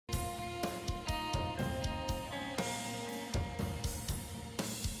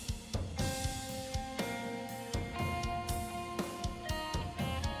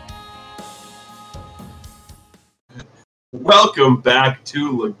Welcome back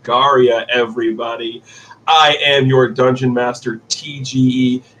to Legaria, everybody. I am your Dungeon Master,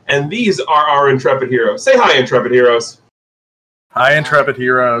 TGE, and these are our Intrepid Heroes. Say hi, Intrepid Heroes. Hi, Intrepid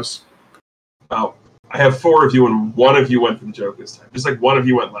Heroes. Well, I have 4 of you, and 1 of you went for the joke this time. Just like 1 of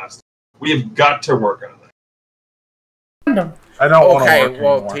you went last time. We have got to work on that. I don't want to work Okay,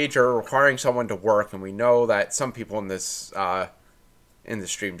 well, anymore. teacher, requiring someone to work, and we know that some people in this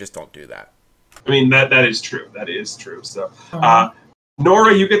stream just don't do that. I mean, that is true. That is true. So,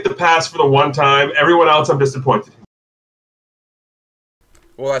 Nora, you get the pass for the one time. Everyone else, I'm disappointed.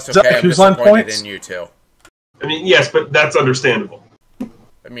 Well, that's okay. I'm who's on disappointed points? in you, too. I mean, yes, but that's understandable.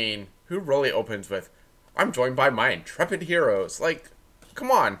 I mean, who really opens with, I'm joined by my Intrepid Heroes? Like, come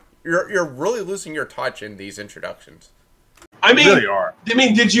on. You're really losing your touch in these introductions. I mean, You really are.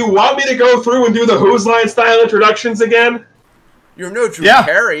 did you want me to go through and do the Who's Line style introductions again? You're no Drew Yeah.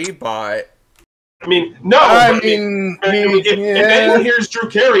 Carey, but... I mean, no. I but mean, if anyone hears Drew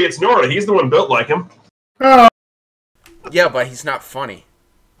Carey, it's Nora. He's the one built like him. Yeah, but he's not funny.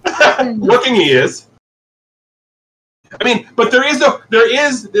 Looking, he is. I mean, but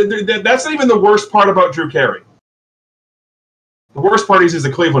that's not even the worst part about Drew Carey. The worst part is he's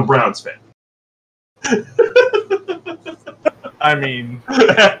a Cleveland Browns fan. I mean,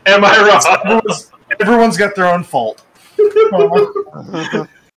 Am I wrong? everyone's got their own fault.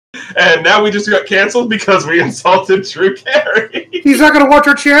 And now we just got canceled because we insulted Drew Carey. He's not going to watch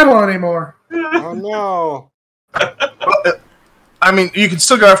our channel anymore. Oh no! I mean, you can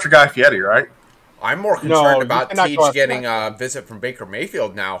still go after Guy Fieri, right? I'm more No, concerned you about cannot Teach go after getting that. a visit from Baker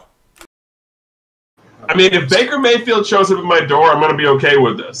Mayfield now. I mean, if Baker Mayfield shows up at my door, I'm going to be okay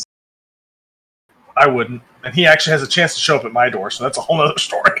with this. I wouldn't. And he actually has a chance to show up at my door, so that's a whole other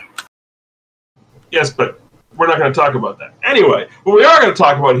story. Yes, but we're not going to talk about that. Anyway, what we are going to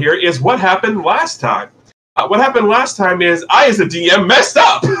talk about here is what happened last time. What happened last time is I, as a DM, messed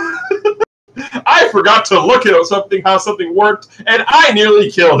up. I forgot to look at how something worked, and I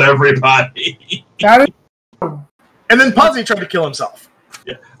nearly killed everybody. That is And then Ponzi tried to kill himself.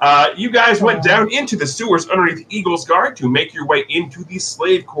 You guys went down into the sewers underneath Eagle's Guard to make your way into the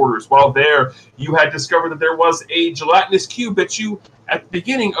slave quarters. While there, you had discovered that there was a gelatinous cube that you, at the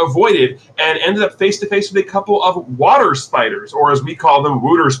beginning, avoided and ended up face-to-face with a couple of water spiders, or as we call them,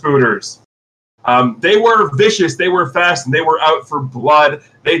 wooter spooters. They were vicious, they were fast, and they were out for blood.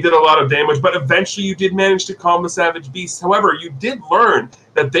 They did a lot of damage, but eventually you did manage to calm the savage beasts. However, you did learn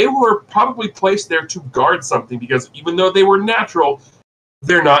that they were probably placed there to guard something, because even though they were natural,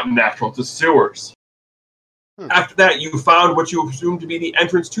 they're not natural to sewers. After that, you found what you assumed to be the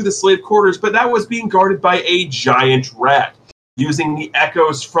entrance to the slave quarters, but that was being guarded by a giant rat. Using the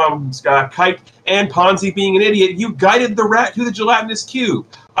echoes from Kite and Ponzi being an idiot, you guided the rat to the gelatinous cube.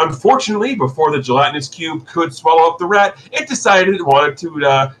 Unfortunately, before the gelatinous cube could swallow up the rat, it decided it wanted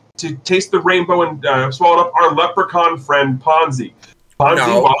to taste the rainbow and swallow up our leprechaun friend Ponzi.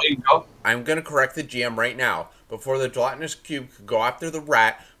 No. I'm going to correct the GM right now. Before the gelatinous cube could go after the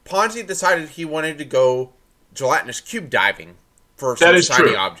rat, Ponzi decided he wanted to go gelatinous cube diving for some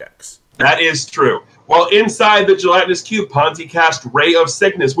shiny objects. That is true. While inside the gelatinous cube, Ponzi cast Ray of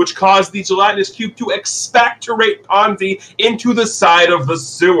Sickness, which caused the gelatinous cube to expectorate Ponzi into the side of the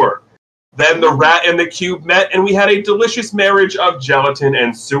sewer. Then the rat and the cube met, and we had a delicious marriage of gelatin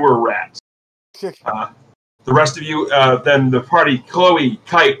and sewer rat. The rest of you, then the party, Chloe,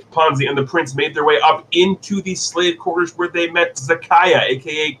 Kite, Ponzi, and the prince made their way up into the slave quarters where they met Zakaya,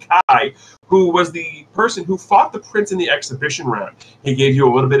 a.k.a. Kai, who was the person who fought the prince in the exhibition round. He gave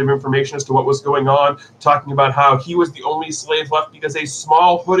you a little bit of information as to what was going on, talking about how he was the only slave left because a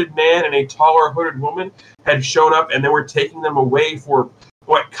small hooded man and a taller hooded woman had shown up, and they were taking them away for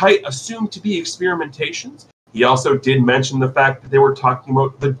what Kite assumed to be experimentations. He also did mention the fact that they were talking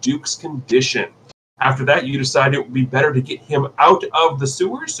about the Duke's condition. After that, you decided it would be better to get him out of the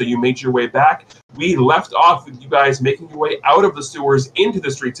sewers, so you made your way back. We left off with you guys making your way out of the sewers into the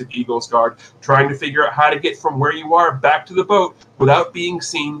streets of Eagle's Guard, trying to figure out how to get from where you are back to the boat without being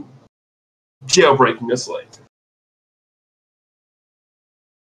seen jailbreaking a slave.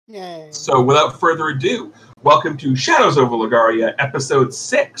 Yay. So without further ado, welcome to Shadows over Legaria, Episode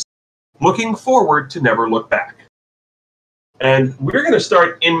 6, Looking Forward to Never Look Back. And we're going to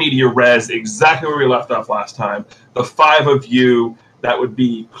start in media res exactly where we left off last time. The 5 of you, that would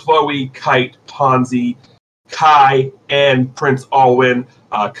be Chloe, Kite, Ponzi, Kai, and Prince Alwyn,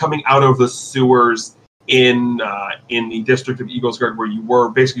 coming out of the sewers in the district of Eagle's Guard, where you were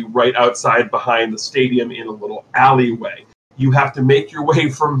basically right outside behind the stadium in a little alleyway. You have to make your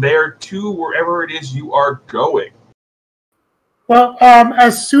way from there to wherever it is you are going. Well,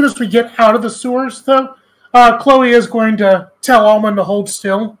 as soon as we get out of the sewers, though, Chloe is going to tell Almond to hold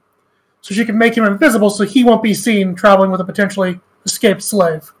still so she can make him invisible so he won't be seen traveling with a potentially escaped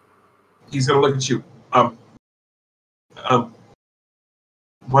slave. He's going to look at you.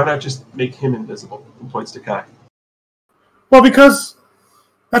 Why not just make him invisible? And points to Kai. Well, because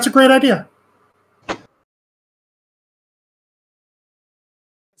that's a great idea.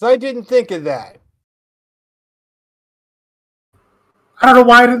 So I didn't think of that. I don't know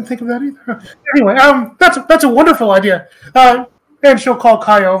why I didn't think of that either. Anyway, that's a wonderful idea. And she'll call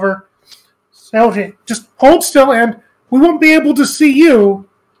Kai over. Say, okay, just hold still, and we won't be able to see you,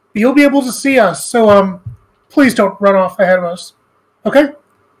 but you'll be able to see us. So, please don't run off ahead of us. Okay?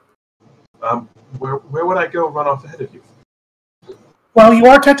 Where would I go run off ahead of you? Well, you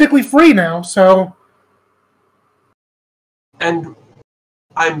are technically free now, so... And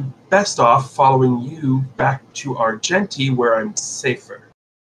I'm best off following you back to Argenti, where I'm safer.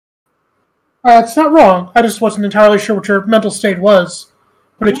 It's not wrong. I just wasn't entirely sure what your mental state was.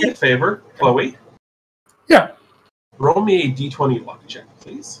 Do me a favor, Chloe. Yeah. Roll me a d20 luck check,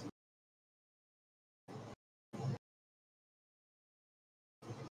 please.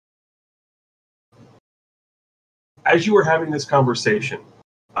 As you were having this conversation,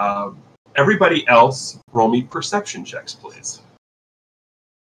 everybody else, roll me perception checks, please.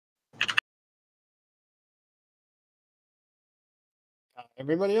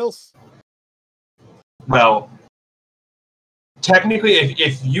 Everybody else? Well, technically,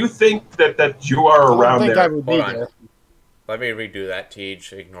 if you think that you are around there... I would be there. Let me redo that, Tej.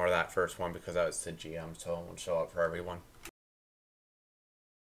 Ignore that first one because that was the GM, so it won't show up for everyone.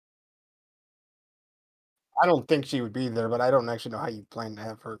 I don't think she would be there, but I don't actually know how you plan to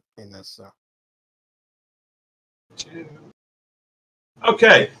have her in this. So.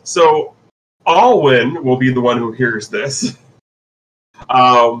 Okay, so Alwyn will be the one who hears this.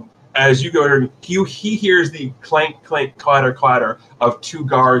 As you go here, he hears the clank, clank, clatter, clatter of two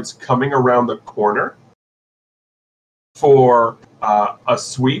guards coming around the corner for a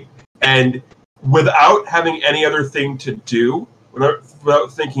sweep, and without having any other thing to do,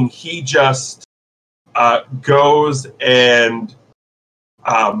 without thinking, he just goes and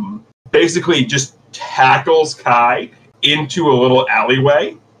basically just tackles Kai into a little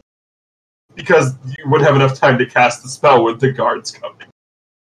alleyway because you wouldn't have enough time to cast the spell with the guards coming.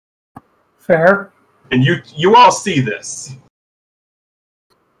 Fair. And you all see this.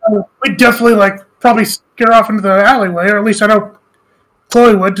 We'd definitely probably scare off into the alleyway, or at least I know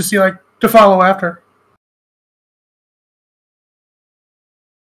Chloe would to follow after.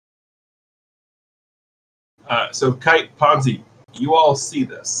 So Kite, Ponzi, you all see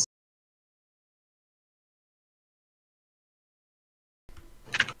this.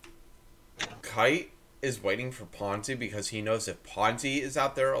 Kite is waiting for Ponzi because he knows if Ponzi is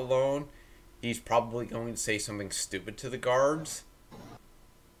out there alone, he's probably going to say something stupid to the guards.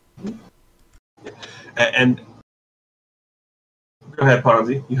 And go ahead,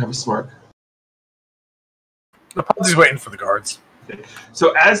 Ponzi. You have a smirk. The Ponzi's waiting for the guards. Okay.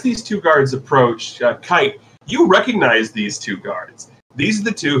 So as these two guards approach, Kite, you recognize these two guards. These are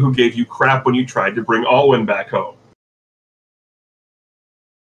the two who gave you crap when you tried to bring Alwyn back home.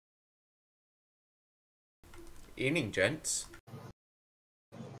 Evening, gents.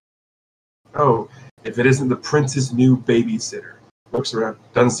 Oh, if it isn't the prince's new babysitter. Looks around.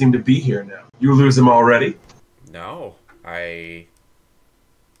 Doesn't seem to be here now. You lose him already? No, I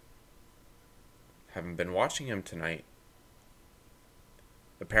haven't been watching him tonight.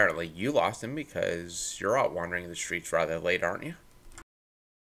 Apparently you lost him because you're out wandering the streets rather late, aren't you?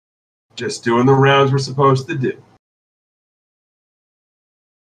 Just doing the rounds we're supposed to do.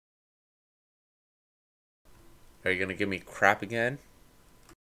 Are you going to give me crap again?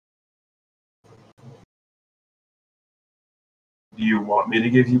 Do you want me to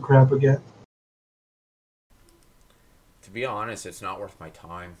give you crap again? To be honest, it's not worth my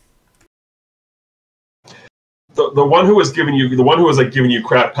time. The one who was giving you giving you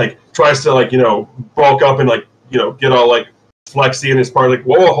crap tries to bulk up and get all flexy in his part,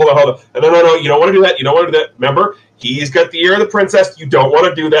 whoa, hold on. And no, you don't want to do that. You don't want to do that. Remember, he's got the ear of the princess. You don't want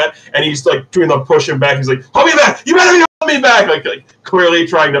to do that. And he's doing the push him back. He's like, hold me back. You better hold me back. Clearly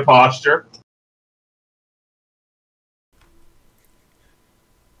trying to posture.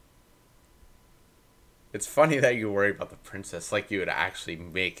 It's funny that you worry about the princess like you would actually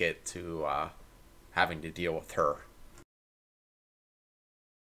make it to having to deal with her.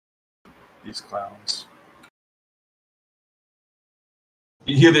 These clowns.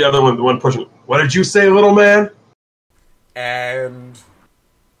 You hear the other one, the one pushing. What did you say, little man? And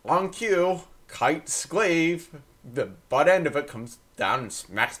on cue, Kite's glaive, the butt end of it comes down and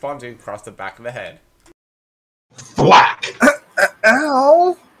smacks Ponzi across the back of the head. Thwack!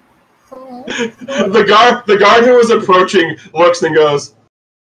 Ow! The guard who was approaching looks and goes,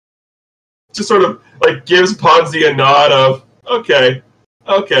 just sort of like gives Ponzi a nod of, okay.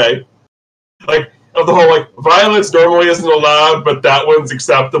 Like, of the whole, like, violence normally isn't allowed, but that one's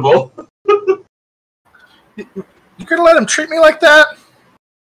acceptable. You gonna let him treat me like that?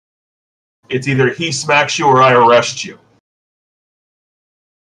 It's either he smacks you or I arrest you.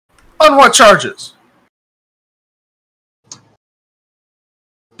 On what charges?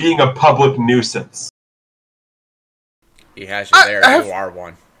 Being a public nuisance. He has you there, you are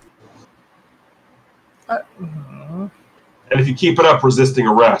one. And if you keep it up, resisting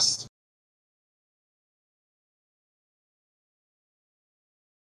arrest.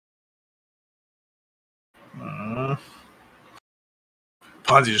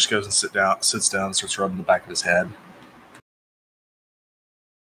 Ponzi just goes and sits down and starts rubbing the back of his head.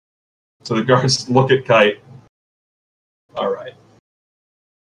 So the guards look at Kite. Alright.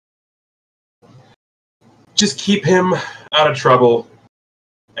 Just keep him out of trouble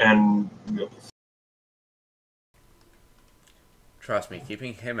and Trust me,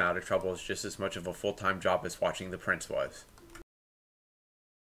 keeping him out of trouble is just as much of a full-time job as watching the prince was.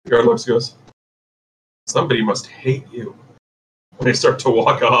 The guard looks and goes, somebody must hate you. When they start to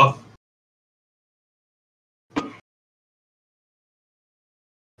walk off.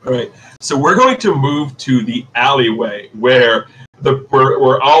 Alright, so we're going to move to the alleyway where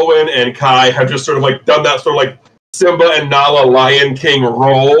where Alwyn and Kai have just sort of like done that sort of like Simba and Nala Lion King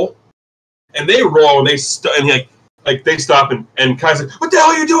roll. And they roll and they they stop and Kai's like, what the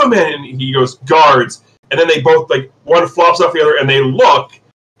hell are you doing, man? And he goes, guards. And then they both like one flops off the other and they look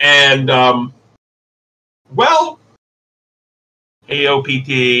and well,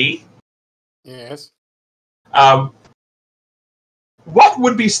 AOPT. Yes. What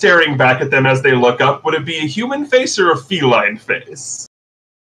would be staring back at them as they look up? Would it be a human face or a feline face?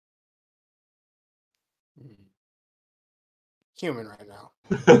 Human right now.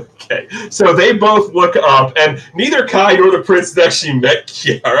 Okay, so they both look up, and neither Kai nor the prince has actually met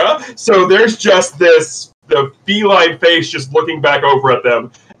Kiara, so there's just the feline face just looking back over at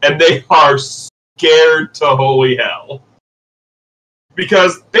them, and they are scared to holy hell.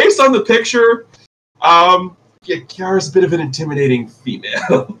 Because based on the picture, Kiara's a bit of an intimidating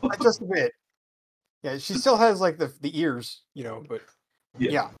female. Just a bit. Yeah, she still has like the ears, but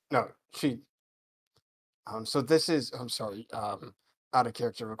no, she. So this is. I'm sorry. Out of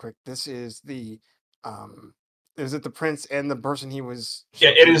character, real quick. This is the. Is it the prince and the person he was? Yeah,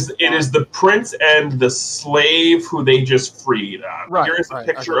 it is. It is the prince and the slave who they just freed. Right. Here is a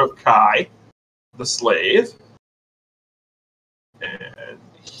picture of Kai, the slave. And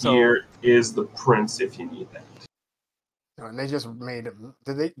here is the prince if you need that. And they just made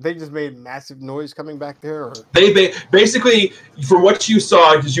they just made massive noise coming back there? Or? They basically, from what you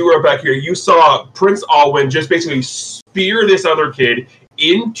saw, because you were back here, you saw Prince Alwyn just basically spear this other kid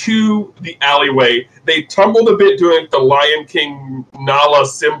into the alleyway. They tumbled a bit doing the Lion King Nala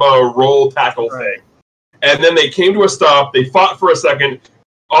Simba roll tackle thing. And then they came to a stop. They fought for a second.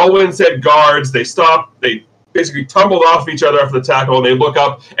 Alwyn said guards. They stopped. They basically tumbled off each other after the tackle, and they look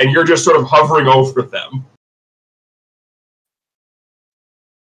up, and you're just sort of hovering over them.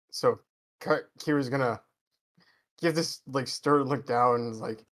 So Kira's gonna give this like stern look down and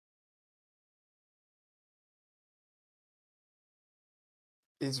like,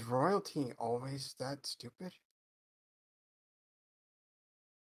 is royalty always that stupid?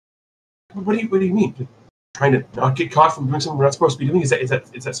 What do you mean? Trying to not get caught from doing something we're not supposed to be doing? Is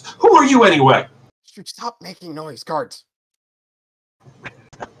that who are you anyway? Stop making noise, guards.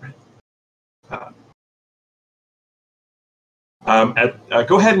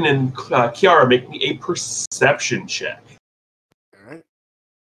 Go ahead and Kiara, make me a perception check. All right.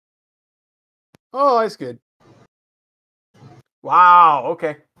 Oh, that's good. Wow.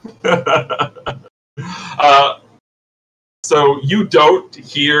 Okay. So you don't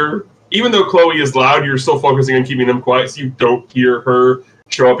hear, even though Chloe is loud, you're still focusing on keeping them quiet, so you don't hear her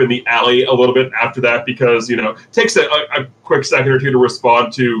show up in the alley a little bit after that because, it takes a quick second or two to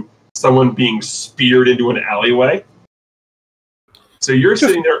respond to someone being speared into an alleyway. So you're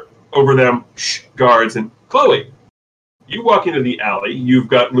sitting there over them, guards, and Chloe, you walk into the alley, you've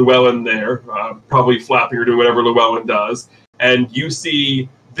got Llewellyn there, probably flapping or doing whatever Llewellyn does, and you see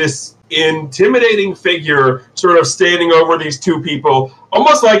this intimidating figure sort of standing over these two people,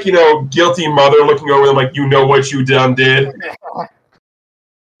 almost like, guilty mother looking over them like, what you done did.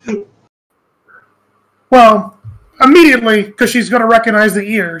 Well, immediately, because she's going to recognize the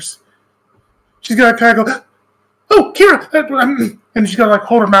ears, she's going to kind of go, oh, Kira! And she's going to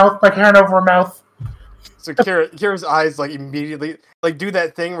hold her mouth, hand over her mouth. So Kira's eyes like immediately like do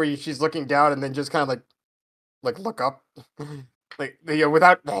that thing where she's looking down and then just kind of like look up, like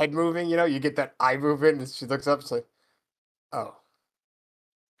without the head moving. You get that eye movement, and she looks up. It's like, oh.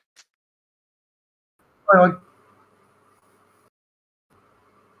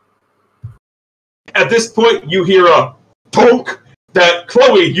 At this point, you hear a bonk that,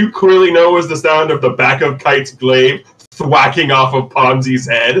 Chloe, you clearly know is the sound of the back of Kite's glaive thwacking off of Ponzi's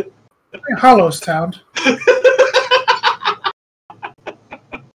head. Hollow sound.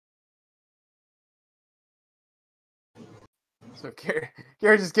 So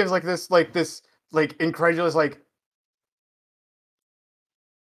Kira just gives this incredulous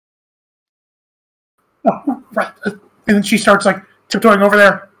Oh, right. And then she starts tiptoeing over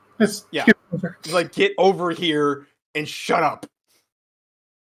there. Get over here and shut up.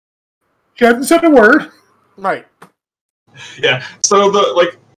 She hasn't said a word. Right. Yeah. So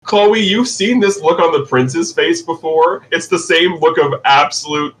Chloe, you've seen this look on the prince's face before. It's the same look of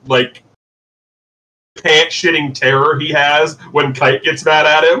absolute pant-shitting terror he has when Kite gets mad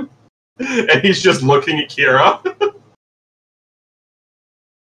at him. And he's just looking at Kira.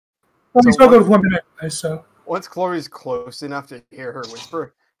 Well, he's not going with 1 minute, so. Once Chloe's close enough to hear her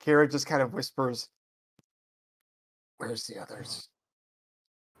whisper, Kira just kind of whispers, "Where's the others?"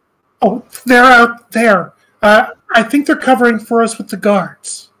 Oh, they're out there. I think they're covering for us with the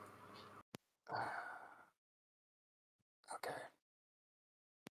guards. Okay.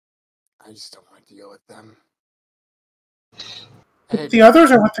 I just don't want to deal with them. The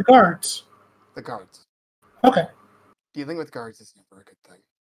others are with the guards. The guards. Okay. Dealing with guards is never a good thing.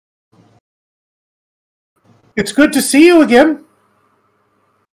 It's good to see you again.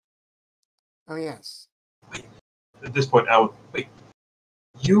 Oh, yes. Wait. At this point, Alan, wait.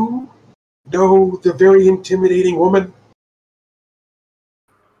 You know the very intimidating woman?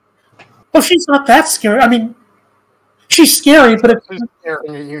 Well, she's not that scary. I mean, she's scary, but it's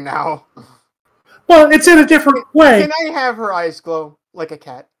staring at you now. Well, it's in a different way. Can I have her eyes glow like a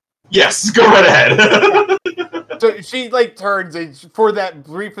cat? Yes, go right ahead. So she turns and for that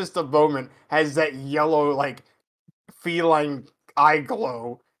briefest of moment has that yellow feline eye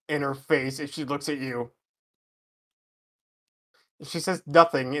glow in her face as she looks at you. She says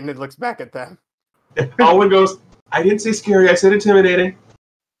nothing and then looks back at them. Alwyn goes, "I didn't say scary, I said intimidating."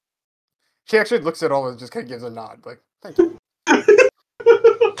 She actually looks at Alwyn and just kind of gives a nod, thank you.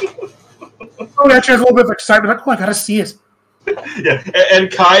 Oh, yeah, she has a little bit of excitement. I gotta see it. Yeah,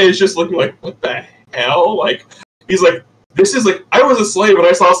 and Kai is just looking what the hell? He's this is I was a slave and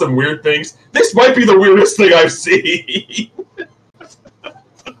I saw some weird things. This might be the weirdest thing I've seen.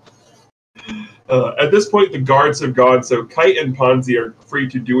 At this point, the guards have gone, so Kite and Ponzi are free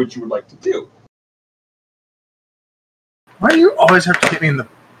to do what you would like to do. Why do you always have to hit me in the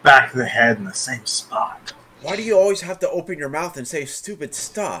back of the head in the same spot? Why do you always have to open your mouth and say stupid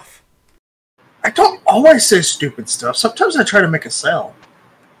stuff? I don't always say stupid stuff. Sometimes I try to make a sell.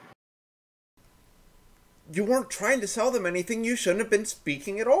 You weren't trying to sell them anything. You shouldn't have been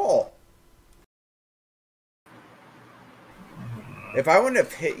speaking at all. If I wouldn't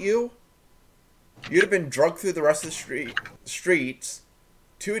have hit you, you'd have been drugged through the rest of the streets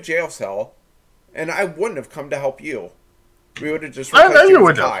to a jail cell, and I wouldn't have come to help you. We would have just replaced you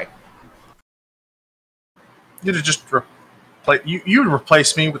with Kai. You'd have just you'd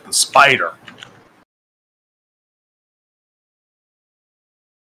replace me with the spider.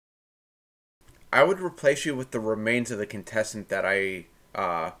 I would replace you with the remains of the contestant that I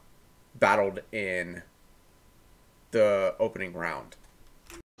battled in the opening round.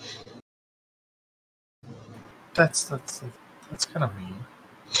 That's kind of mean.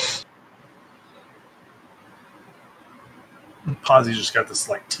 Posy just got this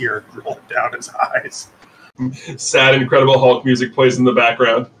tear rolling down his eyes. Sad Incredible Hulk music plays in the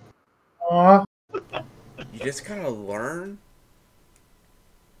background. Aww. You just gotta learn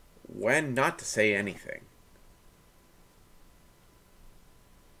when not to say anything.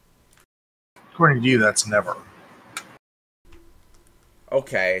 According to you, that's never.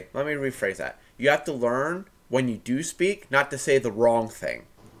 Okay, let me rephrase that. You have to learn when you do speak not to say the wrong thing.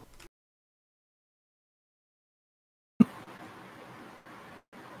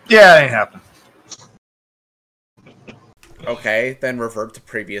 Yeah, it ain't happening. Okay, then revert to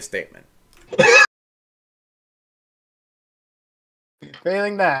previous statement.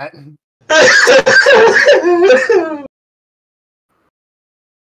 Failing that.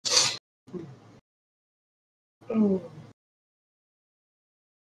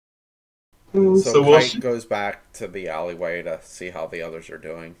 So Kite goes back to the alleyway to see how the others are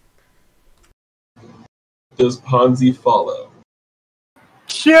doing. Does Ponzi follow?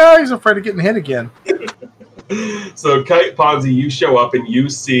 Yeah, he's afraid of getting hit again. So Kite, Ponzi, you show up and you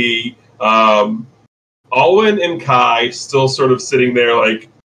see Alwyn and Kai still sort of sitting there like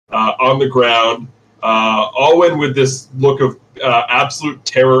on the ground. Alwyn with this look of absolute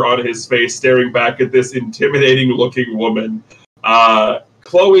terror on his face, staring back at this intimidating-looking woman.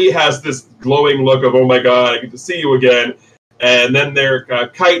 Chloe has this glowing look of, oh my god, I get to see you again. And then there,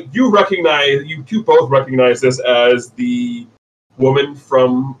 Kite, you two both recognize this as the woman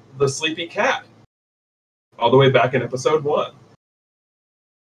from the Sleepy Cat, all the way back in episode 1.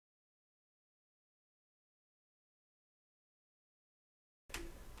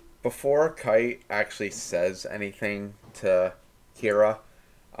 Before Kite actually says anything to Kira,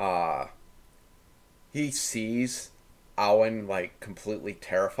 he sees Alwyn like completely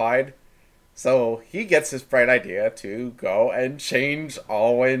terrified. So he gets this bright idea to go and change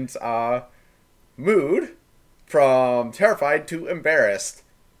Alwyn's mood from terrified to embarrassed.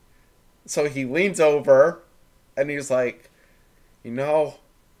 So he leans over and he's like, you know,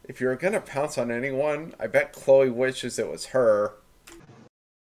 if you're gonna pounce on anyone, I bet Chloe wishes it was her.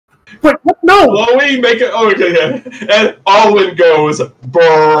 Wait, no! Chloe, make it. Oh, okay, yeah. And Alwyn goes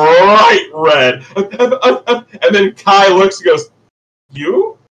bright red. And then Kai looks and goes,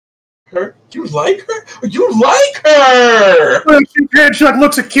 you? Her? You like her? You like her! She like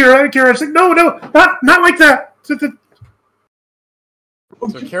looks at Kira, and Kira's like, no, not like that. So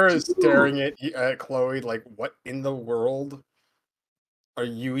Kira's staring at Chloe like, what in the world are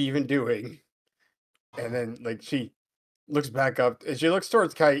you even doing? And then like she looks back up and she looks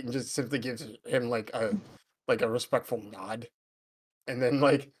towards Kite and just simply gives him like a respectful nod. And then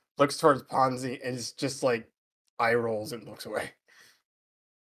like looks towards Ponzi and just like eye rolls and looks away.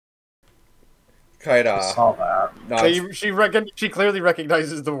 Kite saw that. So she clearly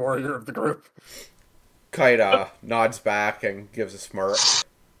recognizes the warrior of the group. Kite nods back and gives a smirk.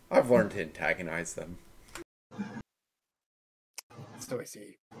 I've learned to antagonize them. So I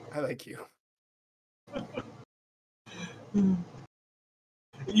see. I like you.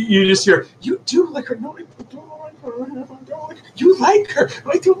 You just hear, you do like her. No, I don't like her. I don't like her. You like her.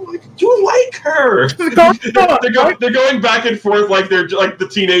 I don't like her. You like her. They're going back and forth like they're like the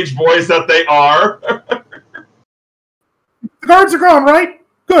teenage boys that they are. The guards are gone, right?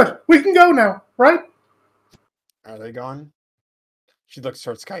 Good. We can go now, right? Are they gone? She looks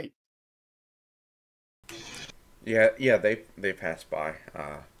towards Kite. Yeah, they passed by.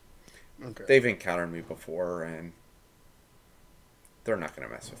 Okay. They've encountered me before, and they're not going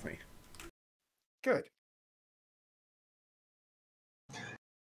to mess with me. Good.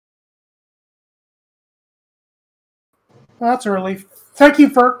 Well, that's a relief. Thank you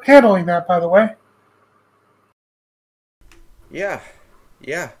for handling that, by the way. Yeah.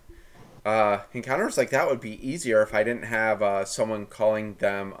 Encounters like that would be easier if I didn't have someone calling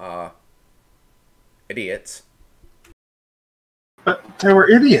them idiots. But they were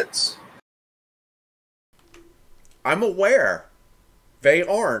idiots. I'm aware. They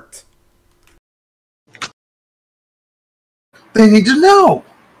aren't. They need to know.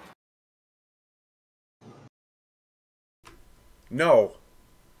 No.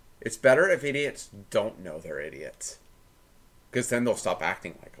 It's better if idiots don't know they're idiots. Because then they'll stop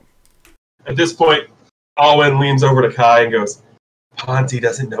acting like them. At this point, Alwyn leans over to Kai and goes, Ponzi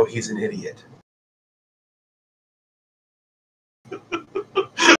doesn't know he's an idiot.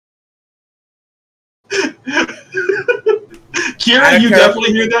 Kira, you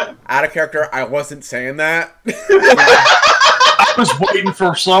definitely hear that? Out of character, I wasn't saying that. I was waiting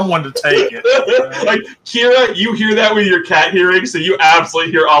for someone to take it. Like, Kira, you hear that with your cat hearing, so you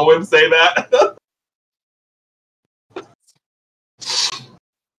absolutely hear Alwyn say that.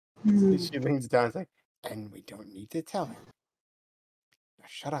 She leans down and is like, and we don't need to tell him. Now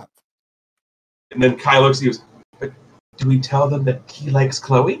shut up. And then Kai looks at you and goes, but do we tell them that he likes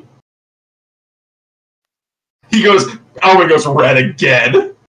Chloe? Alwyn goes red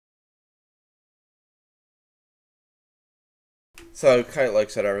again. So Kite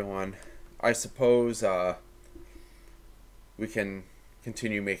looks at everyone. I suppose we can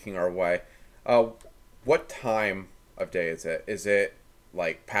continue making our way. What time of day is it? Is it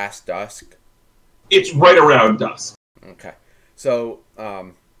like past dusk? It's right around dusk. Okay. So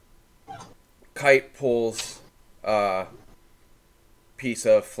Kite pulls a piece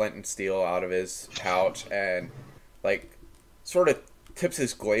of flint and steel out of his pouch and like sort of tips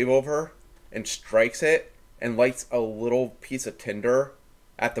his glaive over and strikes it and lights a little piece of tinder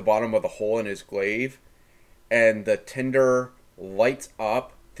at the bottom of the hole in his glaive, and the tinder lights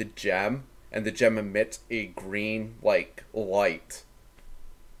up the gem, and the gem emits a green like light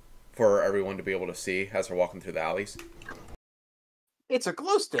for everyone to be able to see as they're walking through the alleys. It's a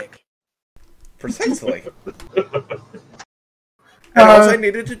glow stick. Precisely. And all I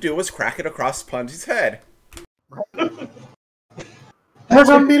needed to do was crack it across Ponzi's head. Where's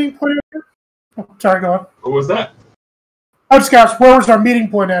our meeting point? Oh, sorry, go on. What was that? I just asked, where was our meeting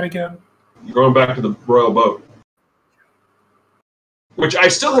point at again? You're going back to the royal boat. Which I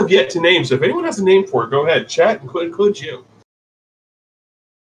still have yet to name, so if anyone has a name for it, go ahead. Chat include you.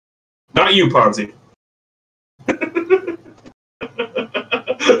 Not you, Ponzi.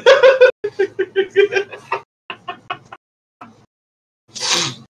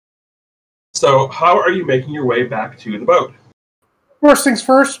 So, how are you making your way back to the boat? First things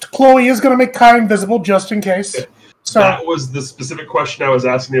first, Chloe is going to make Kai invisible just in case. Okay. So that was the specific question I was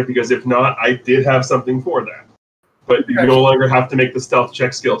asking there, because if not, I did have something for that. But you no longer have to make the stealth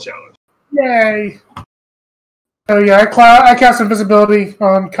check skill challenge. Yay! So yeah, I cast invisibility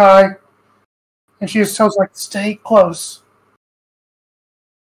on Kai, and she just tells like, stay close.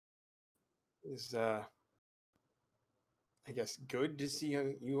 Is I guess good to see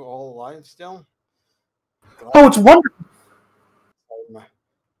you all alive still. Oh, it's wonderful. I'm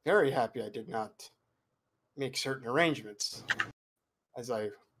very happy I did not make certain arrangements, as I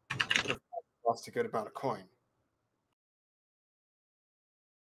would have lost a good amount of coin.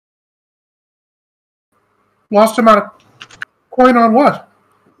 Lost amount of coin on what?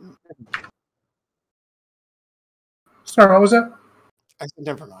 Sorry, what was that? I said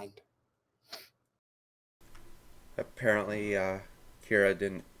never mind. Apparently, Kira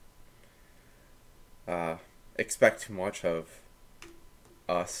didn't expect too much of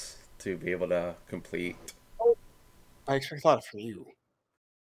us to be able to complete. I expect a lot from you.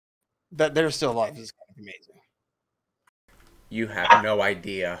 That they're still alive is kind of amazing. You have no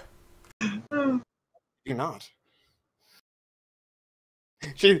idea. You're not.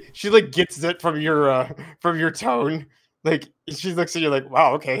 She like gets it from your tone. Like she looks at you like,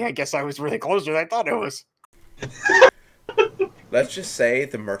 wow, okay, I guess I was really closer than I thought it was. Let's just say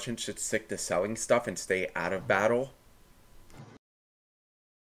the merchant should stick to selling stuff and stay out of battle.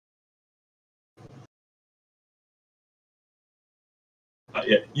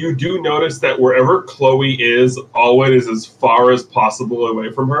 Yeah. You do notice that wherever Chloe is, Alwyn is as far as possible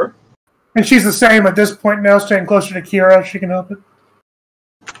away from her. And she's the same at this point now, staying closer to Kira if she can help it.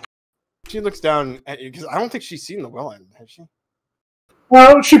 She looks down at you, because I don't think she's seen Llewellyn, has she?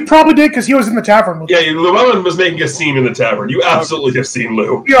 Well, she probably did, because he was in the tavern with her. Yeah, Llewellyn was making a scene in the tavern. You absolutely have seen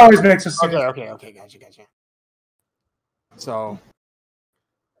Lou. He always makes a scene. Okay, gotcha. So,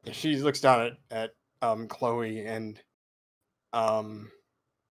 yeah, she looks down at Chloe, and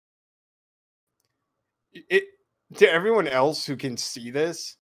it to everyone else who can see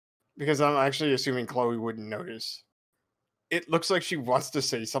this, because I'm actually assuming Chloe wouldn't notice. It looks like she wants to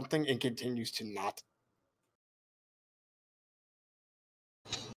say something and continues to not.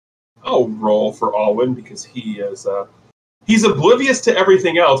 I'll roll for Alwyn because he is he's oblivious to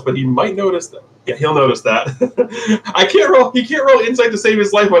everything else, but he might notice that. Yeah, he'll notice that. He can't roll insight to save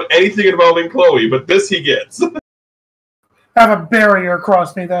his life on anything involving Chloe, but this he gets. I have a barrier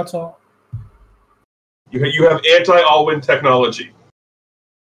across me, that's all. You have anti-Alwyn technology.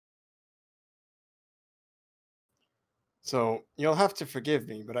 So, you'll have to forgive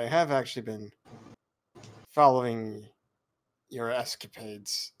me, but I have actually been following your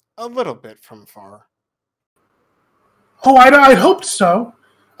escapades a little bit from afar. Oh, I'd hoped so.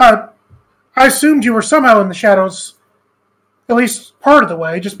 I assumed you were somehow in the shadows, at least part of the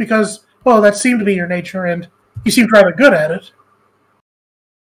way, just because, well, that seemed to be your nature, and you seemed rather good at it.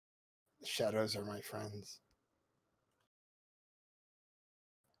 The shadows are my friends.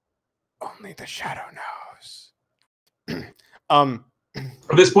 Only the shadow knows.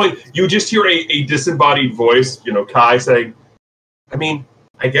 At this point, you just hear a disembodied voice, Kai saying, I mean,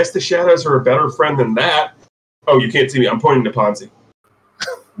 I guess the shadows are a better friend than that. Oh, you can't see me. I'm pointing to Ponzi.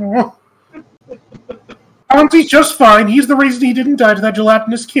 Ponzi's just fine. He's the reason he didn't die to that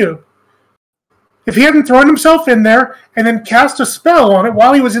gelatinous cube. If he hadn't thrown himself in there and then cast a spell on it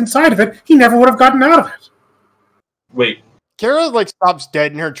while he was inside of it, he never would have gotten out of it. Wait. Kara, stops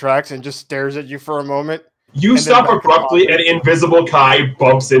dead in her tracks and just stares at you for a moment. You stop abruptly and invisible Kai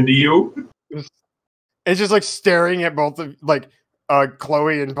bumps into you. It's just, staring at both of,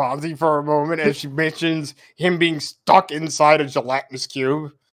 Chloe and Ponzi for a moment as she mentions him being stuck inside a gelatinous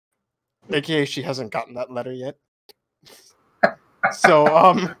cube. AKA, she hasn't gotten that letter yet. So,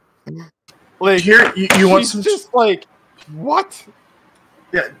 here, you want some... just what?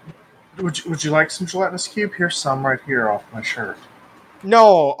 Yeah, would you like some gelatinous cube? Here's some right here off my shirt.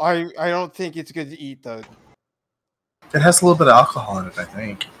 No, I don't think it's good to eat, though. It has a little bit of alcohol in it, I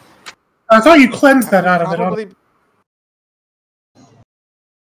think. I thought you cleansed that out of it.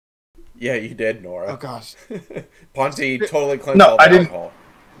 Yeah, you did, Nora. Oh gosh. Ponzi totally cleansed all the alcohol.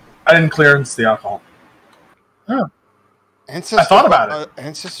 I didn't clearance the alcohol. Oh. I thought about it.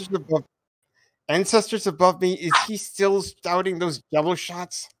 Ancestors above me, is he still spouting those yellow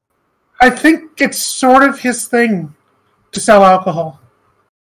shots? I think it's sort of his thing to sell alcohol.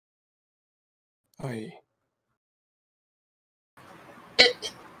 Oy.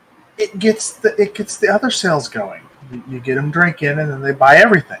 It gets the other sales going. You get them drinking, and then they buy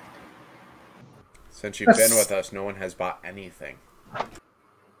everything. Since you've been with us, no one has bought anything.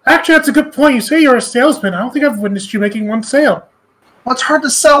 Actually, that's a good point. You say you're a salesman. I don't think I've witnessed you making one sale. Well, it's hard to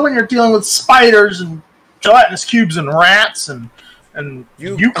sell when you're dealing with spiders and gelatinous cubes and rats and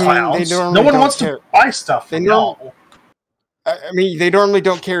you clowns. No one wants to buy stuff from y'all. I mean, they normally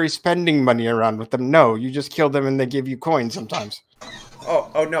don't carry spending money around with them. No, you just kill them and they give you coins sometimes.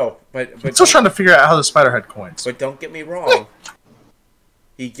 Oh no, but I'm still trying to figure out how the spider had coins. But don't get me wrong.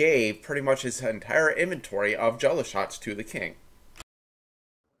 He gave pretty much his entire inventory of Jello shots to the king.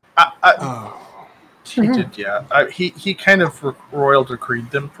 He did, yeah. He kind of royal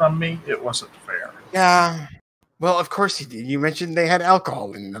decreed them from me. It wasn't fair. Yeah. Well, of course he did. You mentioned they had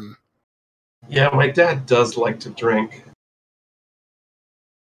alcohol in them. Yeah, my dad does like to drink.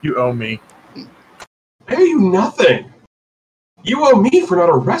 You owe me. I owe you nothing. You owe me for not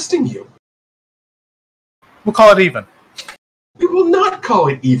arresting you. We'll call it even. We will not call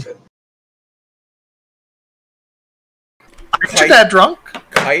it even. Is your dad drunk?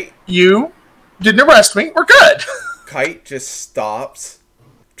 Kite. You didn't arrest me. We're good. Kite just stops,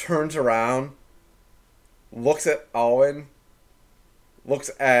 turns around, looks at Owen,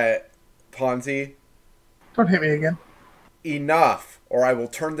 looks at Ponzi. Don't hit me again. Enough, or I will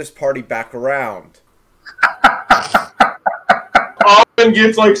turn this party back around. Owen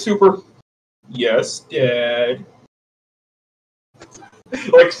gets like super. Yes, Dad.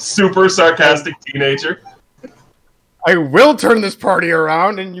 Like super sarcastic teenager. I will turn this party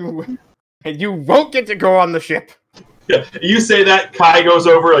around, and you won't get to go on the ship. Yeah, you say that. Kai goes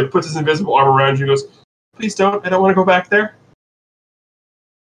over, like puts his invisible arm around you, and goes, "Please don't. I don't want to go back there."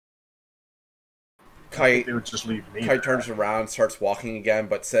 Kite, they would just leave me. Kite turns around, starts walking again,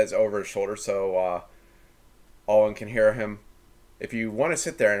 but says over his shoulder so Owen can hear him. If you want to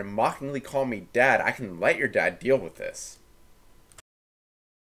sit there and mockingly call me Dad, I can let your dad deal with this.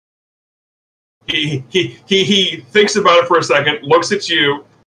 He thinks about it for a second, looks at you,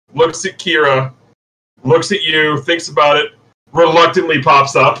 looks at Kira, looks at you, thinks about it, reluctantly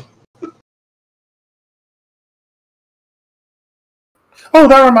pops up. Oh,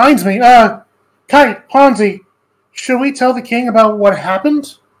 that reminds me. Kite, Ponzi, should we tell the king about what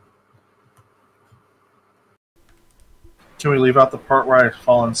happened? Can we leave out the part where I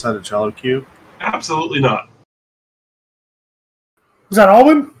fall inside a Jello cube? Absolutely not. Was that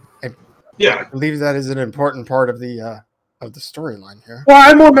Owen? Yeah, I believe that is an important part of the storyline here. Well,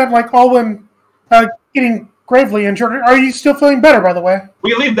 I more meant like Owen getting gravely injured. Are you still feeling better, by the way?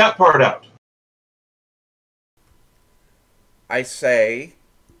 We leave that part out. I say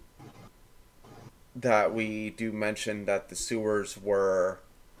that we do mention that the sewers were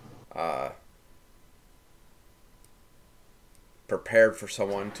prepared for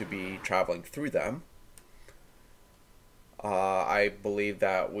someone to be traveling through them. I believe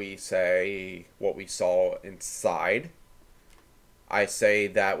that we say what we saw inside. I say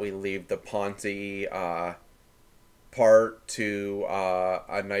that we leave the Ponzi part to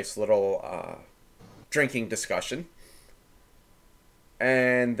a nice little drinking discussion.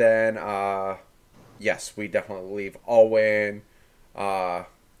 And then, yes, we definitely leave Owen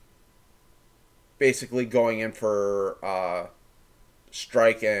basically going in for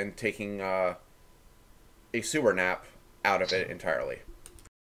strike and taking a sewer nap out of it entirely.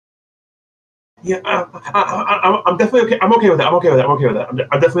 Yeah, I'm definitely okay. I'm okay with that.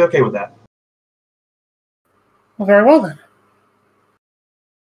 I'm definitely okay with that. Well, very well then.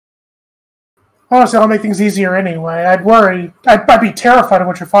 Honestly, I'll make things easier anyway. I'd worry. I'd be terrified of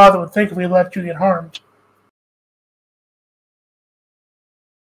what your father would think if we let you get harmed.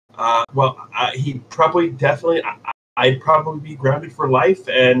 Well, he'd probably definitely. I'd probably be grounded for life,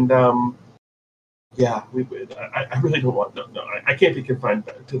 and yeah, we would. I really don't want. No, I can't be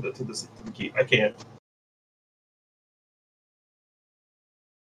confined to the keep. I can't.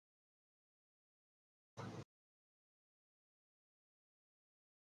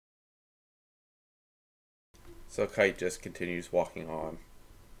 So Kite just continues walking on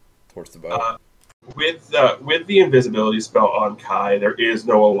towards the boat. With the invisibility spell on Kai, there is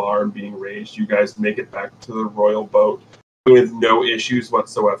no alarm being raised. You guys make it back to the royal boat with no issues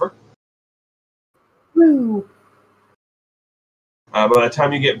whatsoever. Woo. By the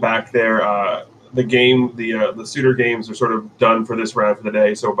time you get back there, the suitor games are sort of done for this round for the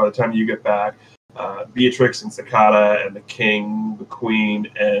day. So by the time you get back, Beatrix and Sakata and the king, the queen,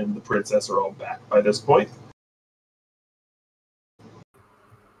 and the princess are all back by this point.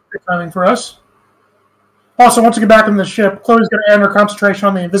 Good timing for us. Also, once we get back in the ship, Chloe's going to end her concentration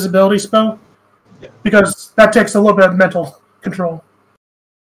on the invisibility spell, because that takes a little bit of mental control.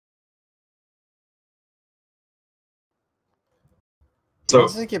 So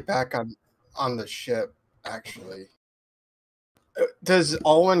once they get back on the ship, actually, does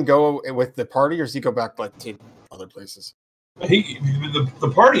Alwyn go with the party, or does he go back like to other places?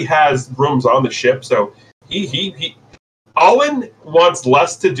 The party has rooms on the ship, so Alwyn wants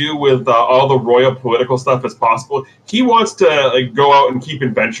less to do with all the royal political stuff as possible. He wants to go out and keep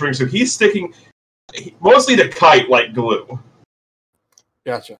adventuring, so he's sticking mostly to Kite like glue.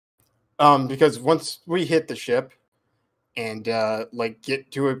 Gotcha. Because once we hit the ship and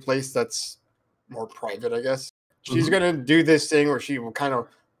get to a place that's more private, I guess, she's gonna do this thing where she will kind of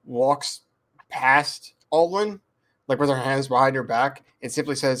walks past Alwyn, like with her hands behind her back, and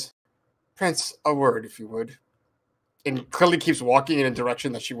simply says, "Prince, a word, if you would." And clearly keeps walking in a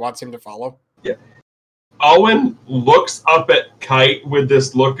direction that she wants him to follow. Yeah. Alwyn looks up at Kite with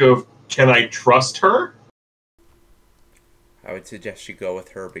this look of, can I trust her? I would suggest you go with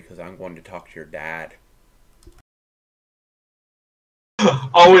her because I'm going to talk to your dad.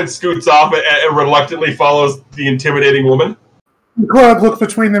 Alwyn scoots off and reluctantly follows the intimidating woman. Glug looks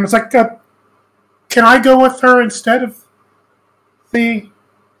between them. It's like, can I go with her instead of the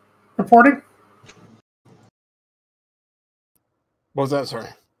reporting? What was that, sorry?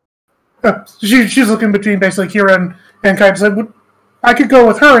 She's looking between basically Kira and Kite. Said, I could go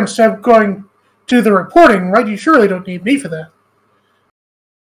with her instead of going to the reporting, right? You surely don't need me for that.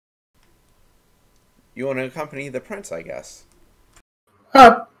 You want to accompany the prince, I guess.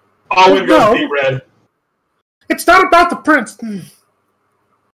 Alwyn goes deep red. It's not about the prince.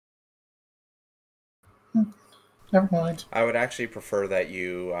 Never mind. I would actually prefer that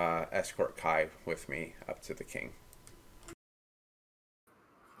you escort Kai with me up to the king.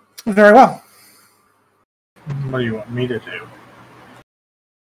 Very well. What do you want me to do?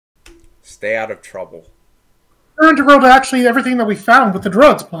 Stay out of trouble. We're integral to actually everything that we found with the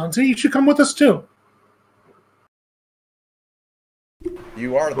drugs, Ponzi. You should come with us too.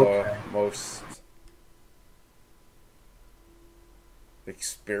 You are the most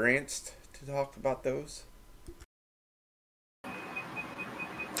experienced to talk about those.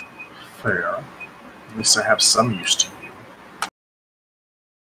 Fair. At least I have some use to you.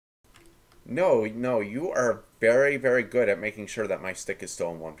 No, you are very, very good at making sure that my stick is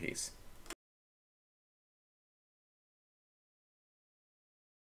still in one piece.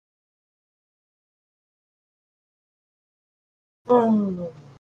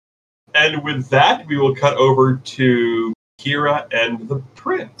 And with that, we will cut over to Kira and the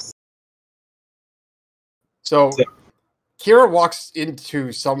prince. So Kira walks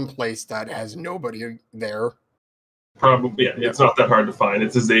into some place that has nobody there. Probably, yeah. It's not that hard to find.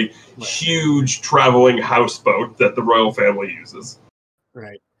 It is a huge traveling houseboat that the royal family uses.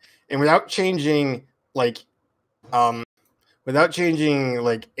 Right. And without changing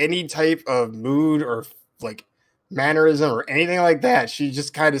any type of mood or mannerism or anything like that, she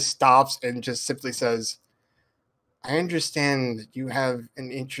just kind of stops and just simply says, I understand that you have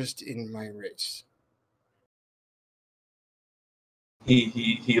an interest in my race.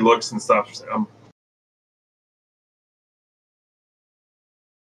 He looks and stops.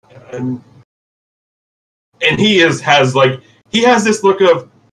 And he has this look of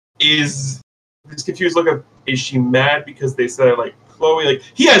this confused look of, is she mad because they said Chloe?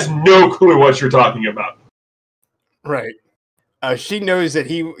 He has no clue what you're talking about. Right. She knows that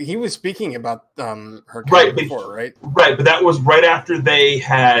he was speaking about her before, right? Right, but that was right after they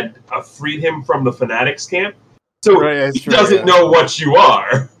had freed him from the Fanatics camp. So he doesn't know what you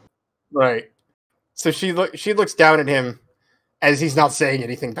are. Right. So she looks down at him as he's not saying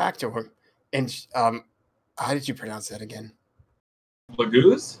anything back to him. And how did you pronounce that again?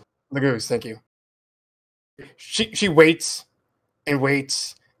 Laguz? Laguz, thank you. She waits and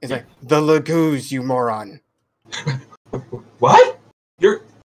waits. It's like, the Laguz, you moron. What? You're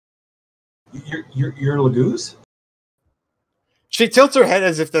Laguz? She tilts her head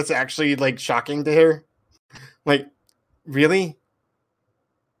as if that's actually shocking to her. Really?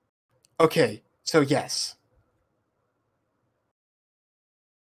 Okay, so yes.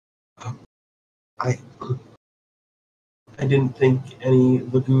 I didn't think any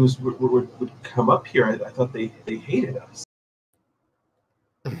Laguz would come up here. I thought they hated us.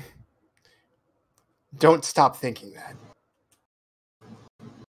 Don't stop thinking that.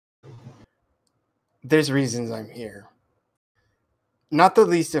 there's reasons I'm here. Not the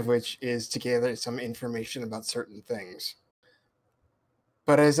least of which is to gather some information about certain things.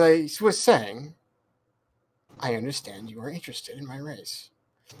 But as I was saying, I understand you are interested in my race.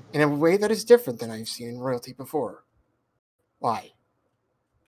 In a way that is different than I've seen in royalty before. Why?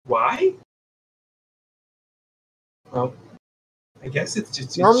 Why? Well, I guess it's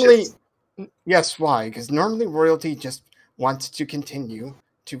just... Normally, yes, why? Because normally royalty just wants to continue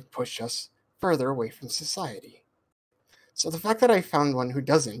to push us further away from society. So the fact that I found one who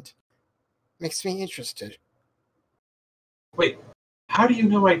doesn't makes me interested. Wait, how do you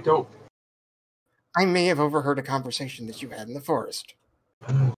know I don't? I may have overheard a conversation that you had in the forest.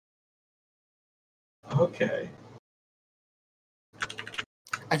 Okay.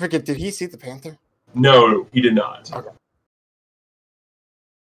 I forget, did he see the panther? No, he did not. Okay.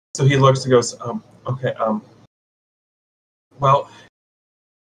 So he looks and goes, okay, well,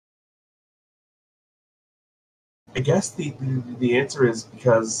 I guess the answer is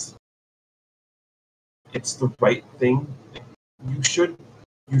because it's the right thing. You should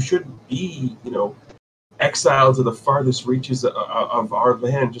be, exiled to the farthest reaches of our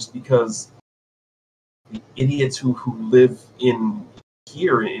land just because the idiots who live in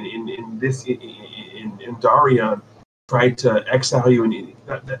here in Darion tried to exile you, and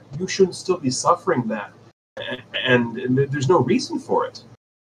that you shouldn't still be suffering that, and there's no reason for it.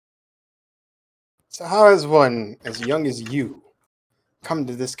 So how has one as young as you come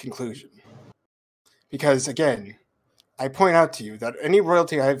to this conclusion? Because again, I point out to you that any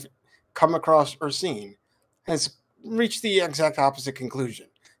royalty I've come across or seen has reached the exact opposite conclusion.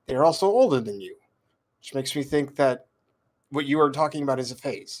 They are also older than you, which makes me think that what you are talking about is a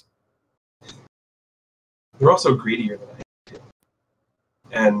phase. They're also greedier than I am.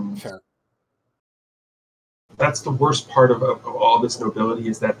 And fair. That's the worst part of all this nobility,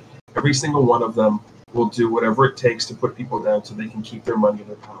 is that every single one of them will do whatever it takes to put people down so they can keep their money and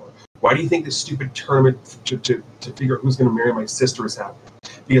their power. Why do you think this stupid tournament to figure out who's going to marry my sister is happening?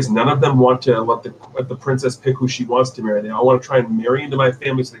 Because none of them want to let the princess pick who she wants to marry. They all want to try and marry into my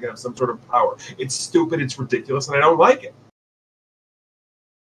family so they can have some sort of power. It's stupid, it's ridiculous, and I don't like it.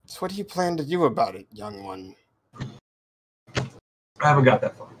 So what do you plan to do about it, young one? I haven't got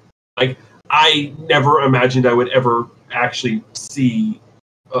that far. Like, I never imagined I would ever actually see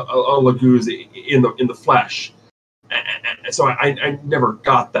a Laguz in the flesh. So I never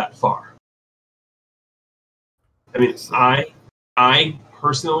got that far. I mean, I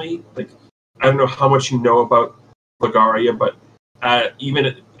personally, like, I don't know how much you know about Legaria, but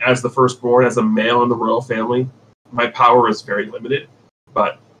even as the firstborn, as a male in the royal family, my power is very limited.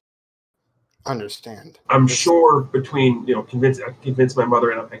 But understand. I'm sure between I can convince my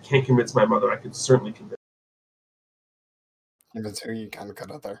mother, and if I can't convince my mother, I could certainly convince. Convince who? You kind of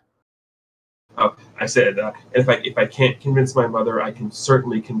cut out there. I said, if I can't convince my mother, I can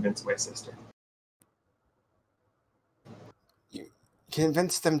certainly convince my sister. You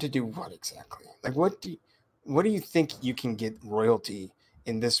convince them to do what exactly? Like, what do you think you can get royalty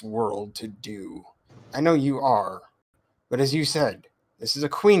in this world to do? I know you are, but as you said, this is a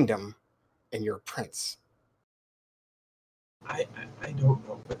queendom, and you're a prince. I don't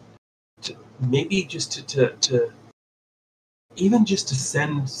know, but maybe just to even just to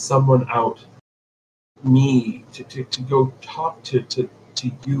send someone out, me to go talk to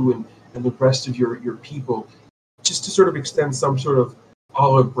you and the rest of your people, just to sort of extend some sort of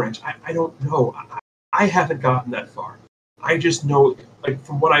olive branch. I don't know. I haven't gotten that far. I just know, like,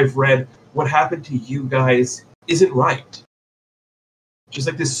 from what I've read, what happened to you guys isn't right. Just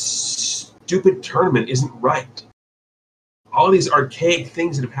like this stupid tournament isn't right. All these archaic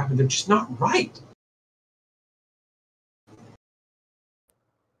things that have happened, they're just not right.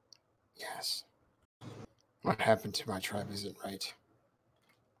 Yes. What happened to my tribe isn't right.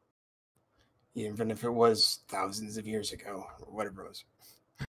 Even if it was thousands of years ago, or whatever it was.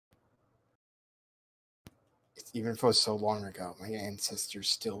 Even if it was so long ago, my ancestors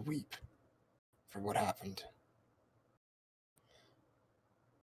still weep for what happened.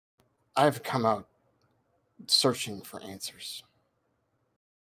 I've come out searching for answers.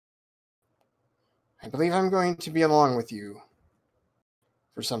 I believe I'm going to be along with you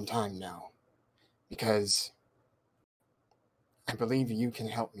for some time now, because I believe you can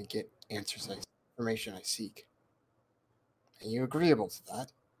help me get answers, information I seek. Are you agreeable to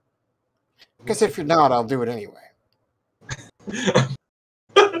that? Because if you're not, I'll do it anyway.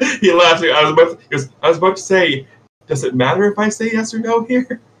 He laughs. I was about to say, does it matter if I say yes or no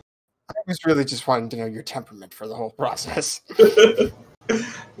here? I was really just wanting to know your temperament for the whole process.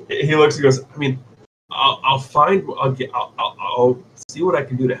 He looks and goes, I mean, I'll see what I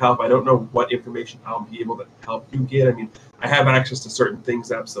can do to help. I don't know what information I'll be able to help you get. I mean, I have access to certain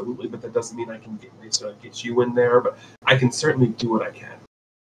things, absolutely, but that doesn't mean I can get you in there. But I can certainly do what I can.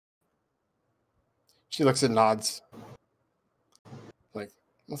 She looks and nods. Like,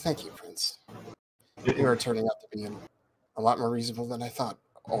 well, thank you, Prince. You are turning out to be a lot more reasonable than I thought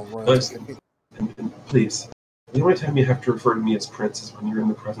all royalty could be. And please, the only time you have to refer to me as Prince is when you're in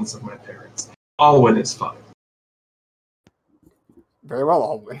the presence of my parents. Alwyn is fine. Very well,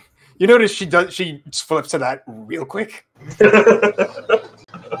 Alwyn. You notice she flips to that real quick.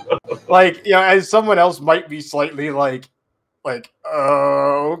 Like, as someone else might be slightly like,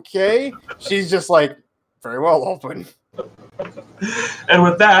 okay. She's just like, very well, Alwyn. And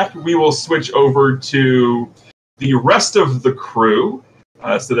with that, we will switch over to the rest of the crew.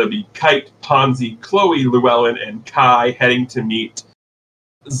 So that'd be Kite, Ponzi, Chloe, Llewellyn, and Kai heading to meet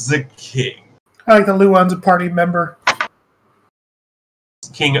the king. I like that Llewellyn's a party member.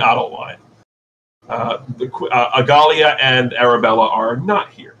 King Adeline. Agalia and Arabella are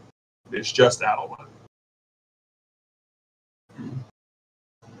not here. It's just Adeline.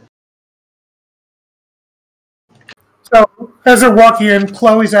 So, as they're walking in,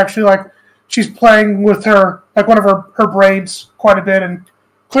 Chloe's actually she's playing with her, one of her braids quite a bit, and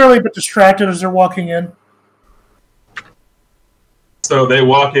clearly a bit distracted as they're walking in. So they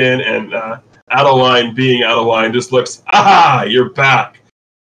walk in, and Adeline, being Adeline, just looks, aha, you're back.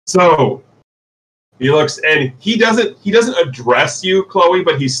 So he looks, and he doesn't address you, Chloe,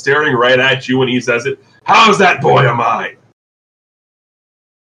 but he's staring right at you when he says it. How's that boy of mine?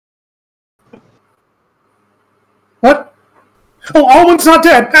 What? Oh, Alwyn's not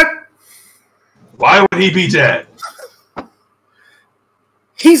dead. Why would he be dead?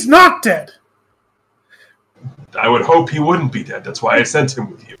 He's not dead. I would hope he wouldn't be dead. That's why I sent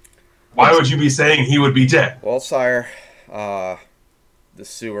him with you. Why would you be saying he would be dead? Well, sire, the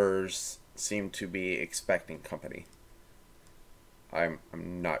sewers seem to be expecting company. I'm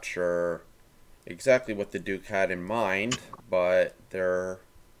not sure exactly what the Duke had in mind, but there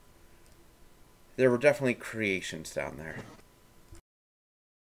were definitely creations down there.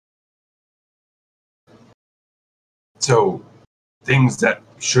 So, things that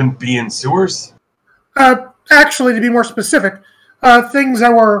shouldn't be in sewers? Actually, to be more specific, things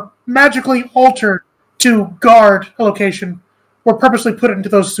that were magically altered to guard a location were purposely put into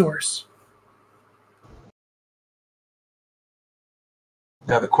those sewers.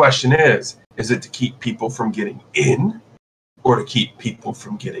 Now the question is it to keep people from getting in, or to keep people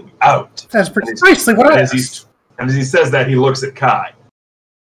from getting out? That's precisely what I asked. And as he says that, he looks at Kai.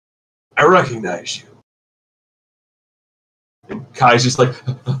 I recognize you. And Kai's just like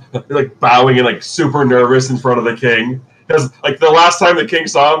bowing and super nervous in front of the king. Because the last time the king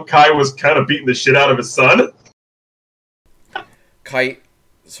saw him, Kai was kind of beating the shit out of his son. Kite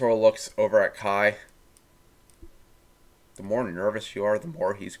sort of looks over at Kai. The more nervous you are, the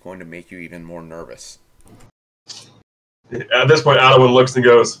more he's going to make you even more nervous. At this point, Adeline looks and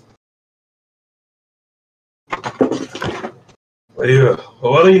goes, What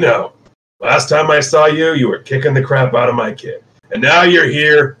do you know? Last time I saw you, you were kicking the crap out of my kid. And now you're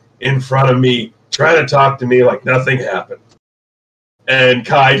here in front of me, trying to talk to me like nothing happened. And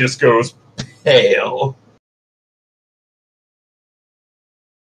Kai just goes pale.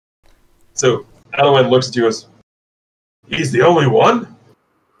 So Adeline looks at you as, he's the only one?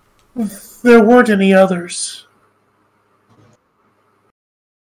 There weren't any others.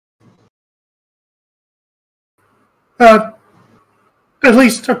 At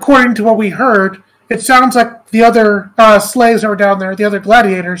least according to what we heard, it sounds like the other slaves that were down there, the other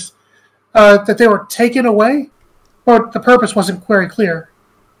gladiators, that they were taken away, or the purpose wasn't very clear.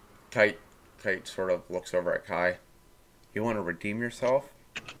 Kite sort of looks over at Kai. You want to redeem yourself?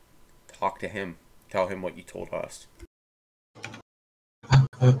 Talk to him. Tell him what you told us.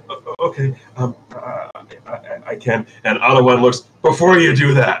 Okay, I can. And Adeline looks, before you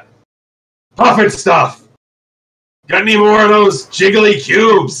do that, puppet stuff! Got any more of those jiggly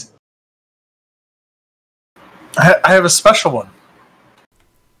cubes? I have a special one.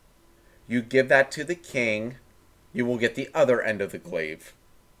 You give that to the king, you will get the other end of the glaive.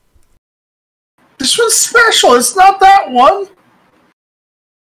 This one's special, it's not that one!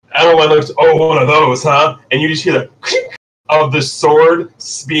 Adeline looks, one of those, huh? And you just hear the click of the sword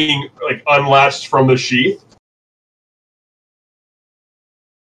being unlatched from the sheath.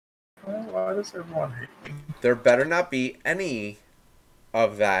 Why does everyone hate me? There better not be any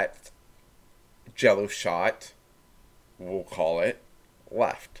of that jello shot, we'll call it,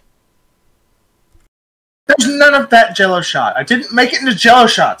 left. There's none of that jello shot. I didn't make it into jello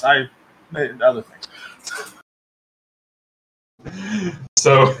shots. I made it into other things.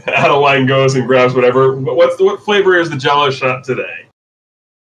 So Adeline goes and grabs whatever. What flavor is the Jello shot today?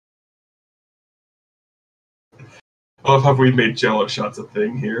 I love how we've made Jello shots a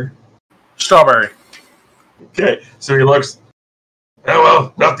thing here. Strawberry. Okay, so he looks. Oh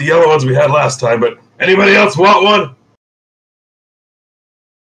well, not the yellow ones we had last time, but anybody else want one?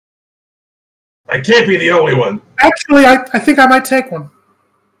 I can't be the only one. Actually, I think I might take one.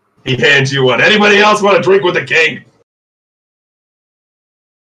 He hands you one. Anybody else want to drink with the king?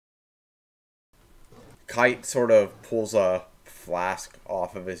 Kite sort of pulls a flask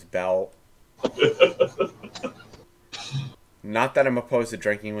off of his belt. Not that I'm opposed to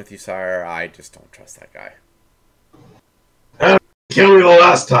drinking with you, sire. I just don't trust that guy. Killed me the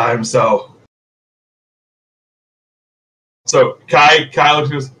last time, so. So Kai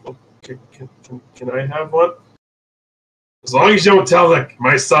looks and goes, can I have one? As long as you don't tell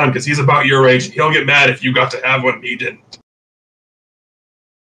my son, because he's about your age, he'll get mad if you got to have one and he didn't.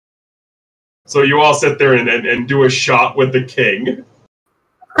 So you all sit there and do a shot with the king.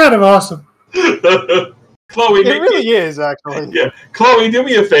 Kind of awesome. Chloe, it really is, actually. Yeah, Chloe, do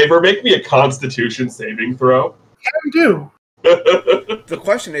me a favor. Make me a Constitution saving throw. Can do. The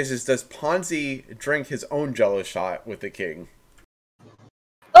question is does Ponzi drink his own Jello shot with the king?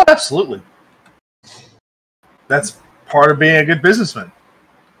 Oh, absolutely. That's part of being a good businessman.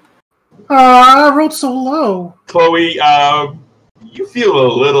 I rolled so low. Chloe, you feel a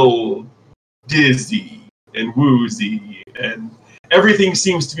little dizzy and woozy, and everything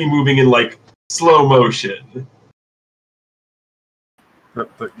seems to be moving in slow motion. But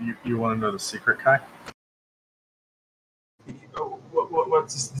you want to know the secret, Kai?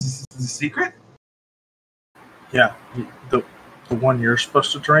 What's the secret? Yeah, the one you're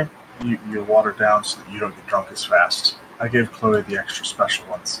supposed to drink, you water down so that you don't get drunk as fast. I gave Chloe the extra special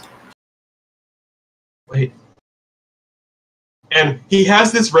ones. Wait. And he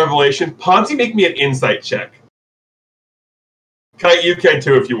has this revelation. Ponzi, make me an insight check. Kite, you can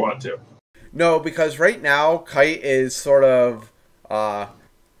too if you want to. No, because right now, Kite is sort of poking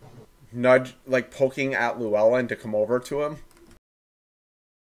at Llewellyn to come over to him.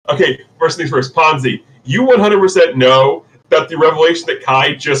 Okay, first things first, Ponzi, you 100% know that the revelation that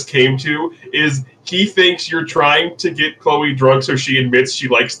Kai just came to is he thinks you're trying to get Chloe drunk so she admits she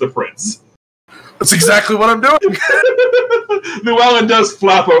likes the prince. That's exactly what I'm doing. Llewellyn does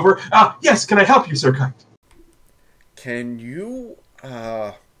flap over. Yes, can I help you, Sir Kite? Can you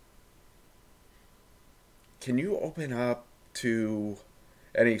open up to...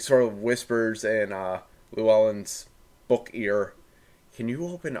 And he sort of whispers in Llewellyn's book ear, can you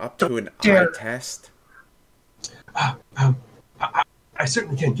open up to an eye test? I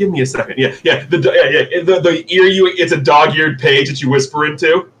certainly can. Give me a second. Yeah. The ear it's a dog-eared page that you whisper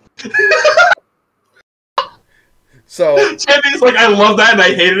into. So Jimmy's I love that and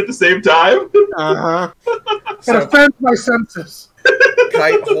I hate it at the same time. Uh-huh. It offends my senses.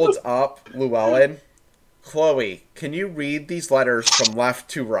 Kite holds up Llewellyn. Chloe, can you read these letters from left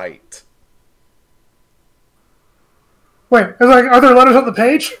to right? Wait, are there letters on the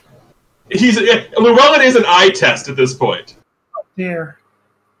page? Llewellyn is an eye test at this point. Oh, dear.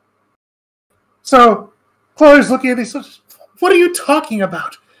 So, Chloe's looking at these. What are you talking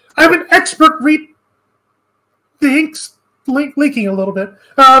about? I'm an expert read. The ink's leaking a little bit.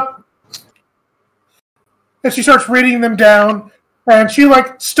 And she starts reading them down, and she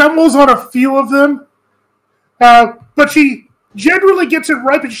stumbles on a few of them. But she generally gets it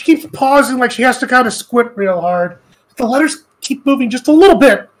right, but she keeps pausing she has to kind of squint real hard. The letters keep moving just a little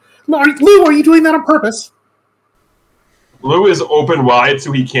bit. Lou, are you doing that on purpose? Lou is open wide,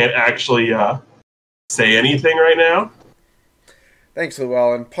 so he can't actually say anything right now. Thanks,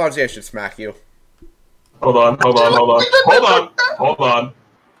 Llewellyn. Ponzi, I should smack you. Hold on.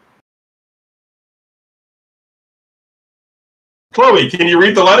 Chloe, can you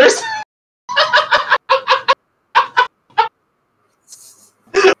read the letters?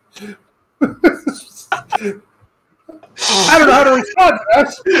 I don't know how to respond to that.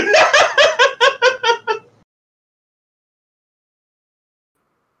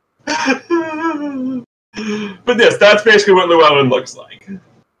 But yes, that's basically what Llewellyn looks like.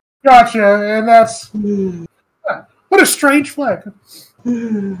 Gotcha, and that's... What a strange flag.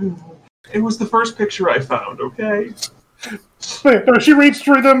 It was the first picture I found, okay? She reads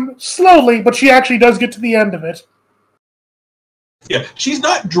through them slowly, but she actually does get to the end of it. Yeah, she's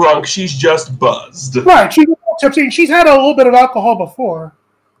not drunk, she's just buzzed. Right, she's had a little bit of alcohol before.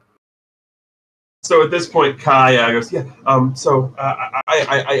 So at this point, Kai goes, yeah, I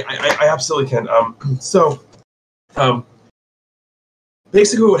absolutely can.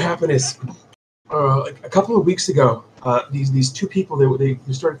 Basically what happened is, a couple of weeks ago, these two people, they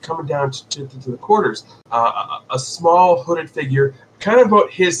started coming down to the quarters. A small hooded figure, kind of about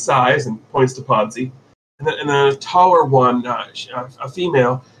his size, and points to Ponzi, and then a taller one, a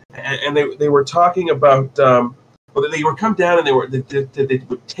female, and they were talking about. They would come down and they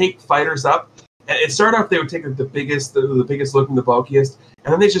would take fighters up. And it started off they would take the biggest looking, the bulkiest,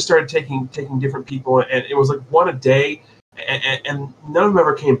 and then they just started taking different people, and it was like one a day, and none of them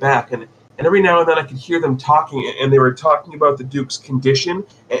ever came back. And every now and then I could hear them talking, and they were talking about the Duke's condition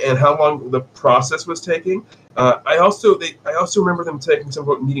and how long the process was taking. I also remember them taking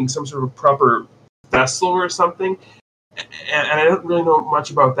something about needing some sort of proper vessel or something, and I don't really know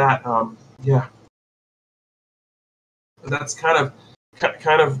much about that. Yeah. That's kind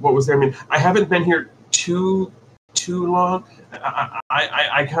of what was there. I mean, I haven't been here too long.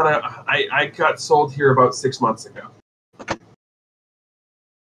 I got sold here about 6 months ago.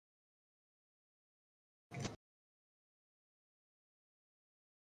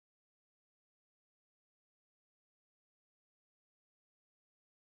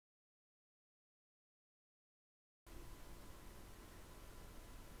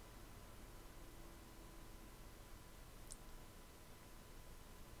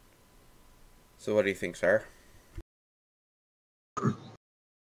 So what do you think, sir?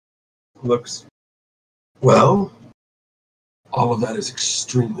 Looks, well, all of that is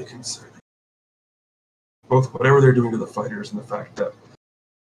extremely concerning. Both whatever they're doing to the fighters and the fact that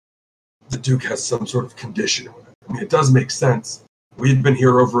the Duke has some sort of condition. I mean, it does make sense. We've been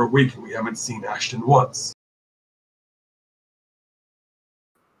here over a week and we haven't seen Ashton once.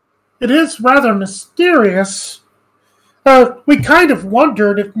 It is rather mysterious. We kind of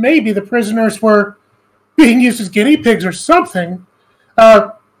wondered if maybe the prisoners were being used as guinea pigs or something.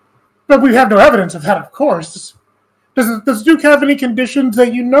 But we have no evidence of that, of course. Does Duke have any conditions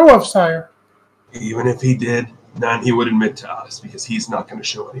that you know of, sire? Even if he did, none he would admit to us, because he's not going to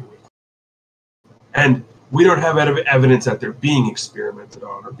show any weakness. And we don't have evidence that they're being experimented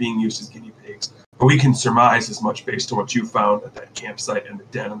on or being used as guinea pigs, but we can surmise as much based on what you found at that campsite and the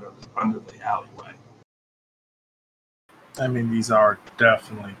den under the alleyway. I mean, these are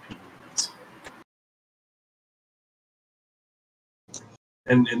definitely pigs.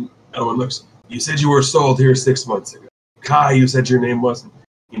 And Owen looks, you said you were sold here 6 months ago. Kai, you said your name wasn't.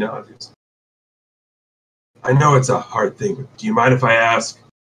 You know, I know it's a hard thing, but do you mind if I ask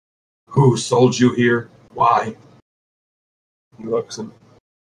who sold you here? Why? He looks and,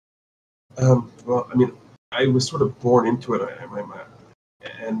 well, I mean, I was sort of born into it,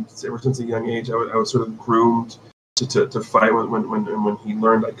 and ever since a young age, I was sort of groomed to fight when he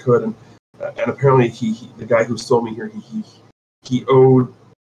learned I could, and apparently the guy who sold me here, he owed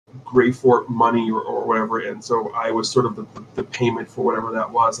Greyfort money or whatever, and so I was sort of the payment for whatever that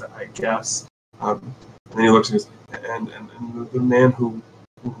was, I guess. And then he looks and goes, and the man who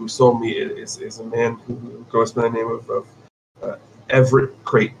sold me is a man who goes by the name of Everett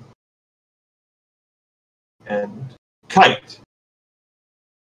Creighton. And Kite.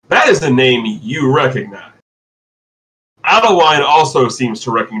 That is a name you recognize. Adeline also seems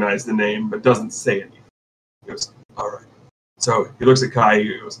to recognize the name, but doesn't say anything. He goes, all right. So he looks at Kai.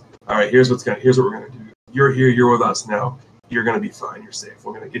 He goes, all right, here's what we're gonna do. You're here. You're with us now. You're gonna be fine. You're safe.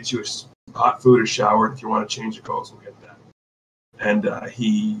 We're gonna get you hot food, a shower, and if you want to change your clothes, we'll get that. And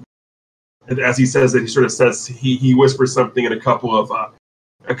as he says that, he sort of says he whispers something, and a couple of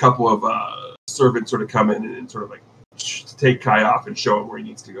servants sort of come in and sort of like to take Kai off and show him where he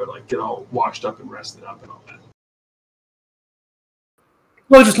needs to go to like get all washed up and rested up and all that.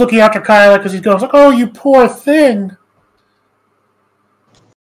 Well, just looking after Kai because he's going like, "Oh, you poor thing."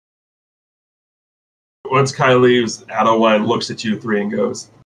 Once Kai leaves, Adeline looks at you three and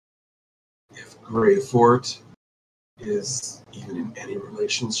goes, if Greyfort is even in any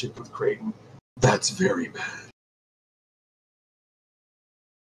relationship with Creighton, that's very bad.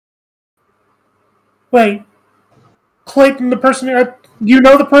 Wait, Clayton, the person you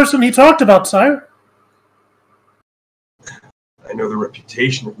know the person he talked about, sire? I know the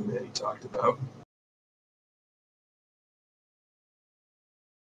reputation of the man he talked about.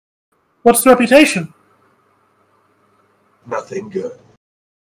 What's the reputation? Nothing good.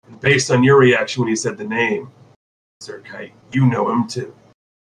 And based on your reaction when he said the name, Sir Kite, you know him too.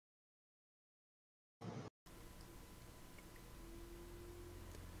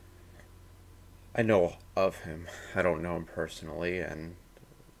 I know of him. I don't know him personally, and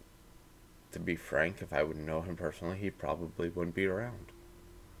to be frank, if I would know him personally, he probably wouldn't be around.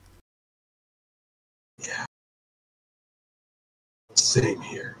 Yeah. Same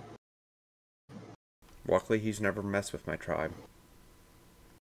here. Luckily, he's never messed with my tribe.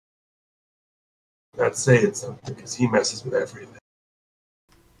 That's saying something, because he messes with everything.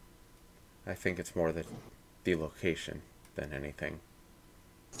 I think it's more the location than anything.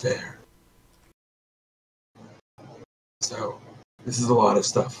 Fair. So, this is a lot of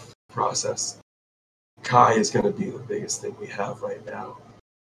stuff to process. Kai is going to be the biggest thing we have right now.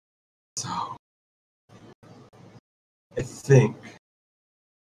 So, I think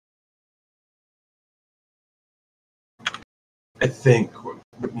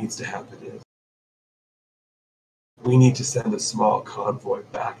what needs to happen is we need to send a small convoy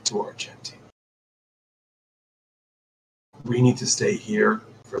back to Argenti. We need to stay here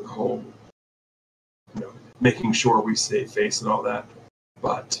for the whole, making sure we stay face and all that.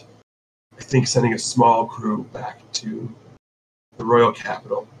 But I think sending a small crew back to the royal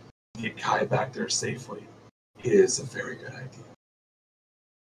capital, get Kai back there safely, is a very good idea.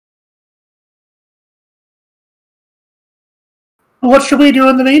 What should we do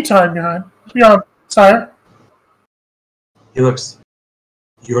in the meantime, sire? You're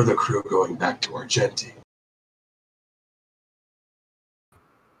the crew going back to Argenti.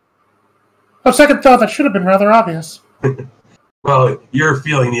 On second thought, that should have been rather obvious. Well, you're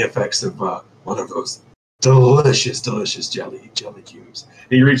feeling the effects of one of those delicious jelly cubes.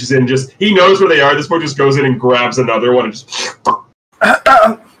 He reaches in, he knows where they are. This boy just goes in and grabs another one and just...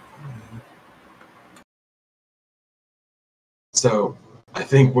 So, I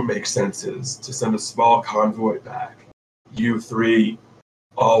think what makes sense is to send a small convoy back. You three,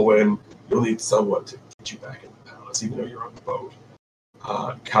 Alwyn, you'll need someone to get you back in the palace, even though you're on the boat.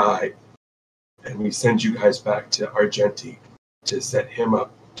 Kai, and we send you guys back to Argenti to set him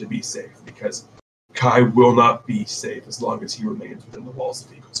up to be safe, because Kai will not be safe as long as he remains within the walls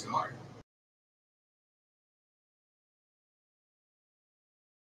of Eagle's Guard.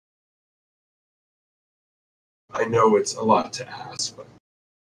 I know it's a lot to ask, but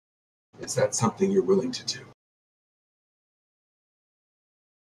is that something you're willing to do?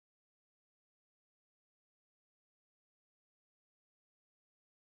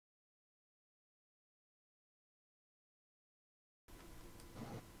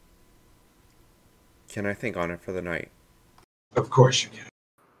 Can I think on it for the night? Of course you can.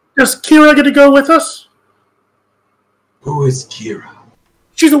 Is Kira going to go with us? Who is Kira?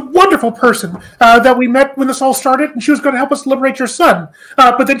 She's a wonderful person that we met when this all started, and she was going to help us liberate your son.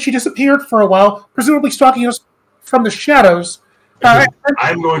 But then she disappeared for a while, presumably stalking us from the shadows.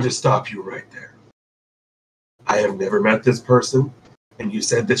 I'm going to stop you right there. I have never met this person, and you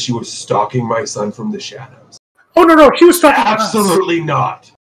said that she was stalking my son from the shadows. Oh, no, she was stalking us. Absolutely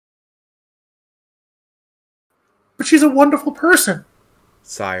not. But she's a wonderful person.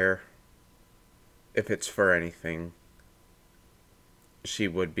 Sire, if it's for anything, she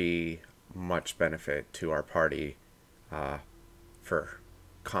would be much benefit to our party for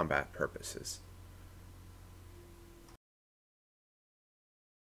combat purposes.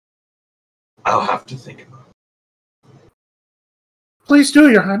 I'll have to think about it. Please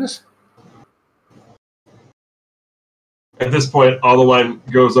do, Your Highness. At this point, Alwyn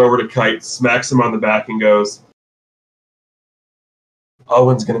goes over to Kite, smacks him on the back, and goes,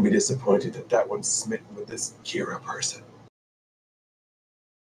 Alwyn's going to be disappointed that one's smitten with this Kira person.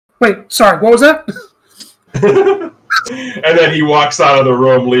 Wait, sorry, what was that? And then he walks out of the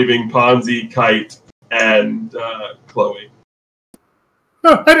room, leaving Ponzi, Kite, and Chloe.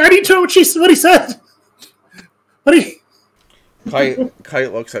 Oh, I need to know what he said.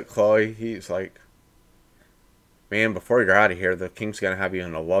 Kite looks at Chloe. He's like, man, before you're out of here, the king's going to have you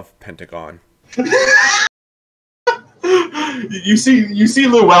in a love pentagon. You see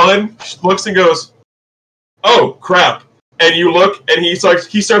Llewellyn looks and goes, oh, crap. And you look, and he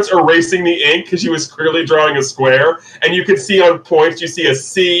starts erasing the ink because he was clearly drawing a square. And you can see on points, you see a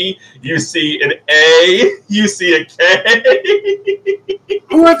C, you see an A, you see a K.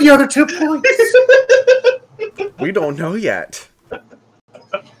 Who are the other 2 points? We don't know yet.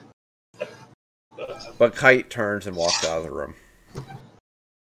 But Kite turns and walks out of the room.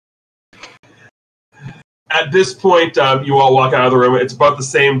 At this point, you all walk out of the room. It's about the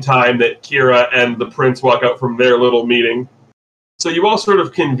same time that Kira and the prince walk out from their little meeting. So you all sort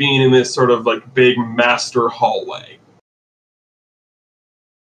of convene in this sort of like big master hallway.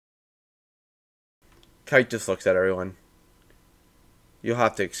 Kite just looks at everyone. You'll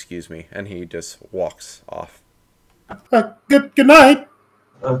have to excuse me. And he just walks off. Good night.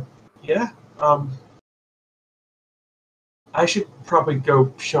 Yeah. I should probably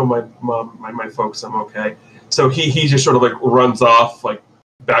go show my mom, my folks I'm okay. So he just sort of like runs off like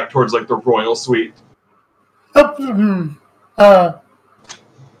back towards like the royal suite. That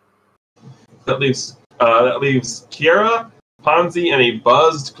leaves Kiera, Ponzi, and a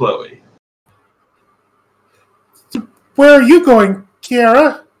buzzed Chloe. where are you going,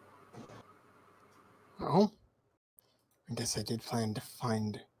 Kiara? Well, I guess I did plan to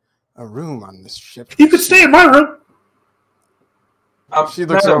find a room on this ship. You could stay in my room. She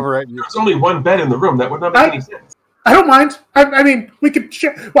looks over at you. There's only one bed in the room. That would not make any sense. I don't mind. I mean, we could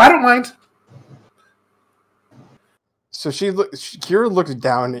share. Well, I don't mind. So Kira looks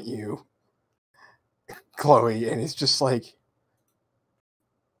down at you, Chloe, and it's just like,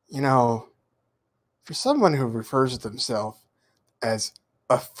 for someone who refers to themselves as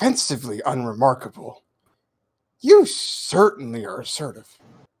offensively unremarkable, you certainly are assertive.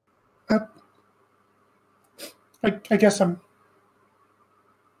 I guess I'm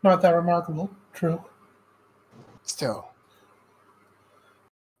not that remarkable. True. Still,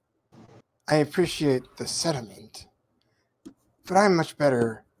 I appreciate the sentiment, but I'm much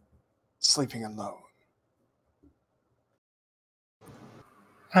better sleeping alone.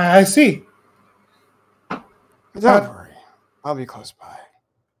 I see. Don't worry. I'll be close by.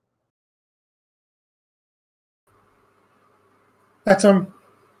 That's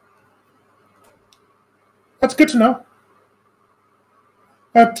good to know.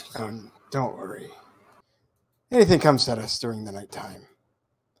 Don't worry. Anything comes at us during the nighttime,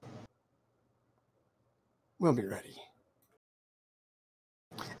 we'll be ready.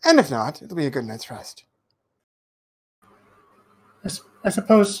 And if not, it'll be a good night's rest. I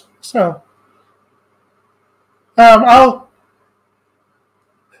suppose so. I'll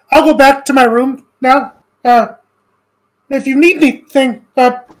go back to my room now. If you need anything,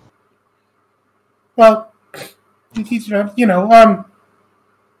 well,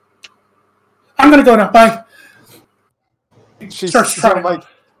 I'm gonna go now. Bye. She starts trotting.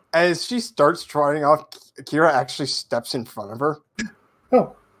 As she starts trotting off, Kira actually steps in front of her.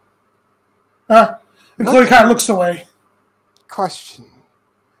 Oh. And Chloe kind of looks away. Question.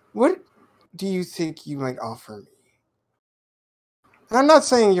 What do you think you might offer me? And I'm not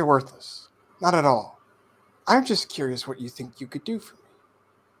saying you're worthless. Not at all. I'm just curious what you think you could do for me.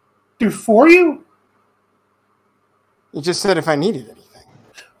 Do for you? You just said if I needed anything.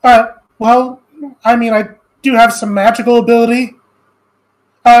 Well, I mean, I do have some magical ability.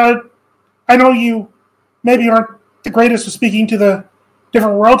 I know you maybe aren't the greatest at speaking to the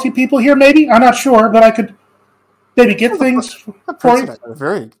different royalty people here, maybe. I'm not sure, but I could maybe get things for you. Had a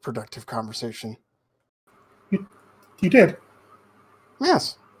very productive conversation. You did?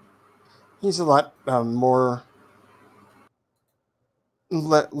 Yes. He's a lot more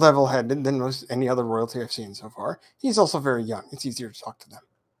level-headed than most any other royalty I've seen so far. He's also very young. It's easier to talk to them.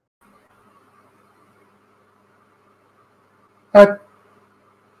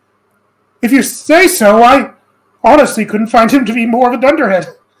 If you say so, I honestly couldn't find him to be more of a dunderhead.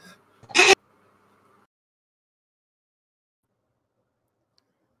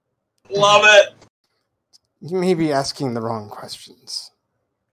 Love it. You may be asking the wrong questions.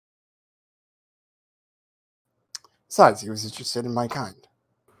 Besides, he was interested in my kind.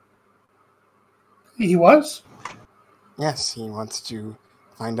 He was? Yes, he wants to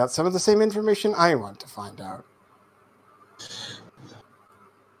find out some of the same information I want to find out.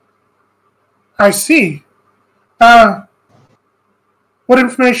 I see. What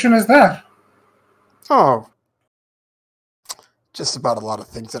information is that? Oh, just about a lot of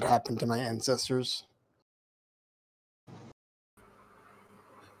things that happened to my ancestors.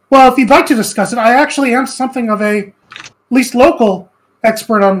 Well, if you'd like to discuss it, I actually am something of a, at least local,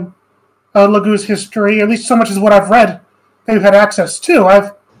 expert on Lagu's history, at least so much as what I've read that you've had access to.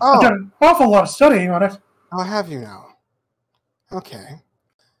 I've done an awful lot of studying on it. I'll have you now. Okay.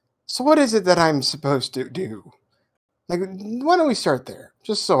 So what is it that I'm supposed to do? Why don't we start there,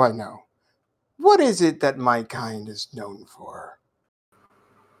 just so I know. What is it that my kind is known for?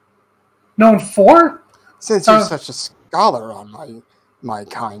 Known for? Since you're such a scholar on my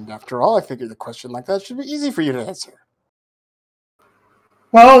kind, after all, I figured a question like that should be easy for you to answer.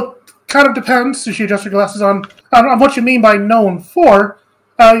 Well, it kind of depends, as you adjust your glasses, on what you mean by known for.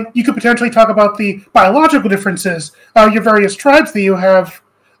 You could potentially talk about the biological differences, your various tribes that you have,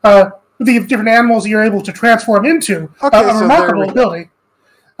 the different animals you're able to transform into. Okay, a remarkable ability.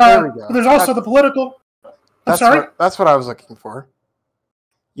 There we go. There's also the political... I'm sorry? That's what I was looking for.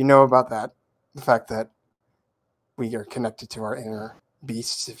 You know about that. The fact that we are connected to our inner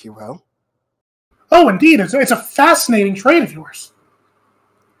beasts, if you will. Oh, indeed. It's a fascinating trait of yours.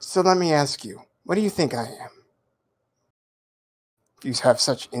 So let me ask you, what do you think I am? You have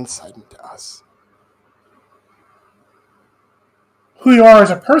such insight into us. Who you are as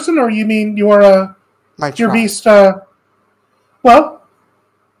a person, or you mean your beast? Well,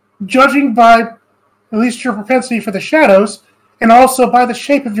 judging by at least your propensity for the shadows, and also by the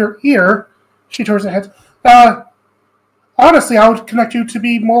shape of your ear, she turns her head. honestly, I would connect you to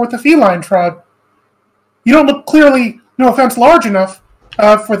be more with the feline tribe. You don't look clearly, no offense, large enough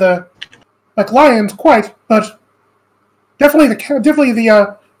for the lions, quite, but definitely the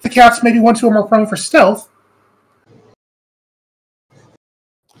cats maybe one two are more prone for stealth.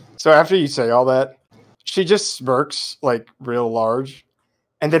 So after you say all that, she just smirks like real large,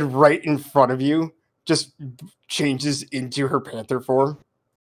 and then right in front of you, just changes into her panther form.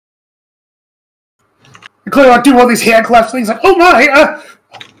 And clearly, like, do all these hand claps things, like, oh my,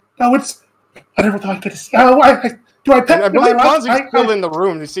 it's. I never thought I could see. Do I pet? I believe Ponzi's still in the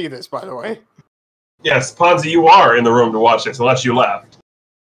room to see this, by the way. Yes, Ponzi, you are in the room to watch this, unless you left.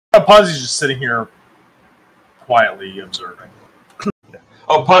 Ponzi's just sitting here quietly observing.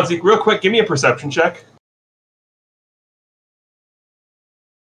 Oh, Ponzi, real quick, give me a perception check.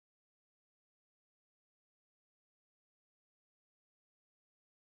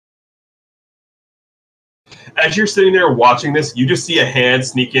 As you're sitting there watching this, you just see a hand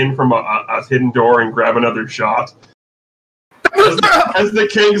sneak in from a hidden door and grab another shot. As the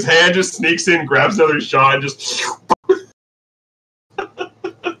king's hand just sneaks in, grabs another shot, and just...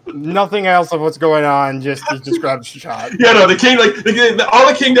 Nothing else of what's going on, just grabs a shot. Yeah, no, the king, like, all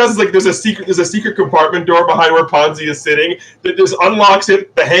the king does is, like, there's a secret compartment door behind where Ponzi is sitting, that just unlocks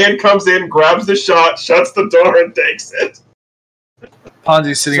it, the hand comes in, grabs the shot, shuts the door, and takes it.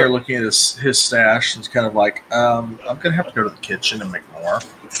 Ponzi's sitting here looking at his stash, and he's kind of like, I'm going to have to go to the kitchen and make more.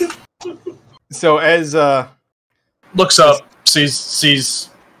 So as... looks up, sees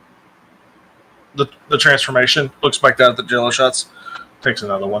the transformation, looks back down at the jello shots, takes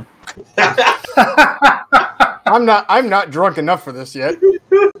another one. I'm not drunk enough for this yet.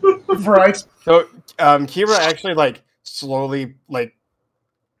 Right. So Kira actually like slowly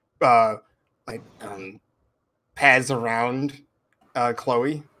pads around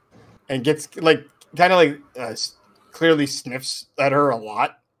Chloe and gets like kind of like clearly sniffs at her a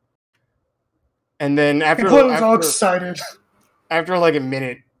lot. And then after all excited. After like a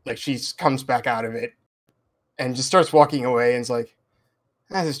minute, like she comes back out of it and just starts walking away and is like,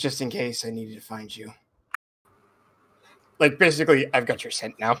 "This is just in case I needed to find you." Like basically, I've got your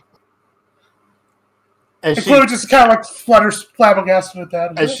scent now. And Chloe just kind of like flutters, flabbergasted at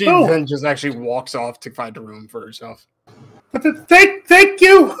that. And she then just actually walks off to find a room for herself. But thank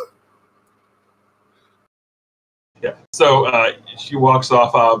you. Yeah. So she walks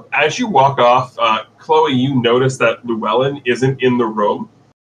off. As you walk off, Chloe, you notice that Llewellyn isn't in the room.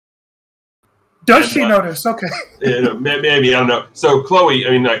 Does she notice? Okay. Maybe, I don't know. So Chloe,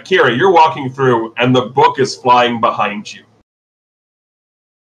 Kira, you're walking through, and the book is flying behind you.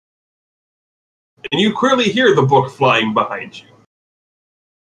 And you clearly hear the book flying behind you.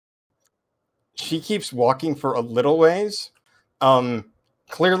 She keeps walking for a little ways,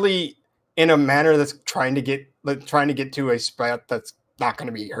 clearly in a manner that's trying to get to a spot that's not going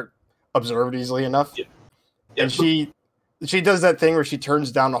to be observed easily enough. Yeah. And she does that thing where she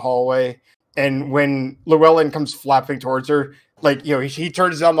turns down the hallway, and when Llewellyn comes flapping towards her, like, you know, he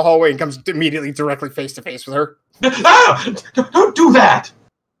turns down the hallway and comes immediately directly face to face with her. Ah! Don't do that!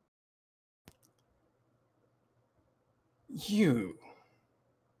 You.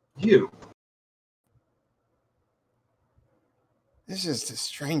 This is the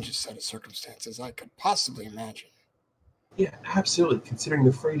strangest set of circumstances I could possibly imagine. Yeah, absolutely, considering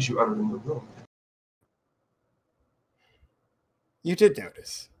the phrase you uttered in the room. You did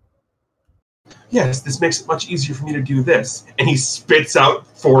notice. Yes, this makes it much easier for me to do this. And he spits out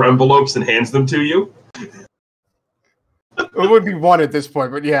 4 envelopes and hands them to you. It would be 1 at this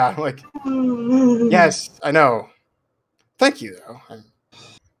point, but yeah, like... Yes, I know. Thank you, though. I'm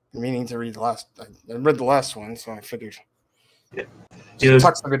meaning to read the last... I read the last one, so I figured... Yeah. She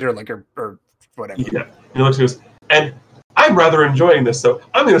tucks them into her, like, or whatever. Yeah. He looks and goes, and I'm rather enjoying this, so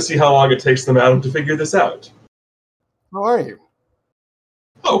I'm going to see how long it takes them, Adam, to figure this out. How are you?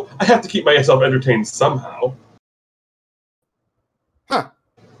 Oh, I have to keep myself entertained somehow. Huh.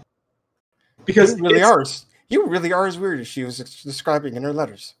 Because you really are as weird as she was describing in her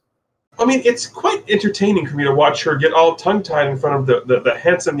letters. I mean, it's quite entertaining for me to watch her get all tongue-tied in front of the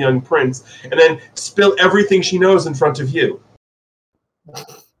handsome young prince and then spill everything she knows in front of you.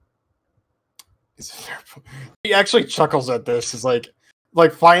 He actually chuckles at this. Is like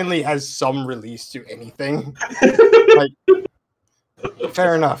finally has some release to anything. Like,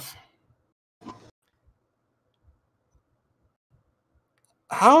 fair enough.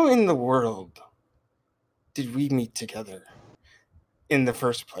 How in the world did we meet together in the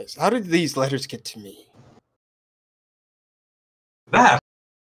first place? How did these letters get to me? That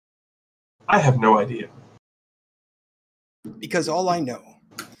I have no idea. Because all I know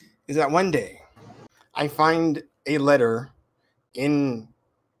is that one day I find a letter in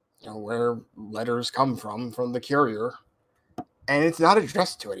where letters come from the courier, and it's not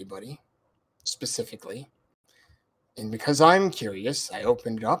addressed to anybody specifically. And because I'm curious, I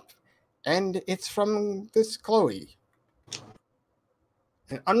opened it up, and it's from this Chloe,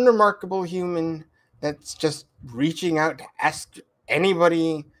 an unremarkable human that's just reaching out to ask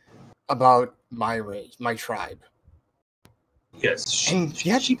anybody about my race, my tribe. Yes,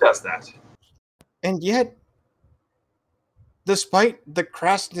 she does that. And yet, despite the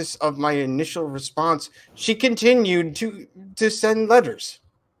crassness of my initial response, she continued to send letters.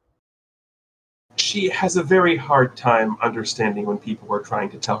 She has a very hard time understanding when people are trying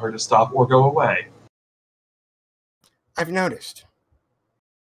to tell her to stop or go away. I've noticed.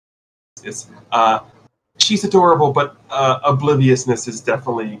 She's adorable, but obliviousness is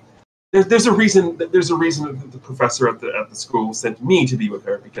definitely... There's a reason that the professor at the school sent me to be with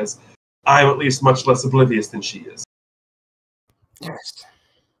her, because I'm at least much less oblivious than she is. Yes.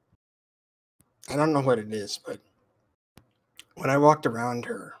 I don't know what it is, but when I walked around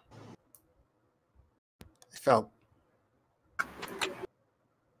her, I felt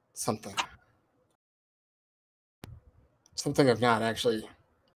something. Something I've not actually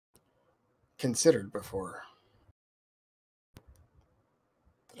considered before.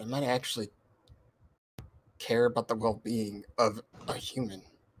 That I might actually care about the well-being of a human.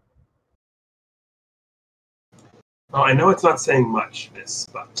 Well, I know it's not saying much, miss,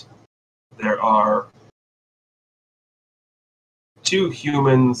 but there are 2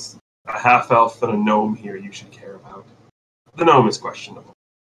 humans, a half-elf, and a gnome here you should care about. The gnome is questionable.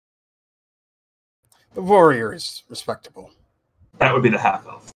 The warrior is respectable. That would be the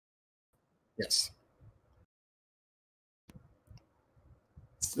half-elf. Yes.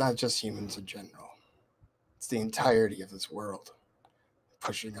 It's not just humans in general. It's the entirety of this world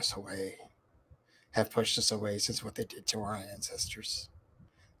pushing us away. Have pushed us away since what they did to our ancestors.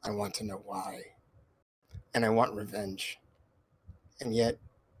 I want to know why. And I want revenge. And yet,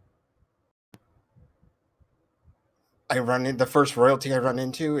 the first royalty I run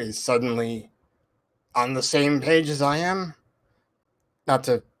into is suddenly on the same page as I am. Not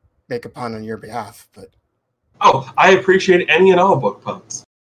to make a pun on your behalf, but... Oh, I appreciate any and all book puns.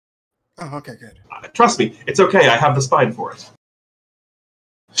 Oh, okay, good. Trust me, it's okay. I have the spine for it.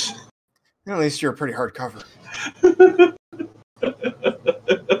 At least you're a pretty hard cover.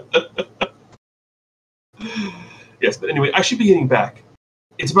 Yes, but anyway, I should be getting back.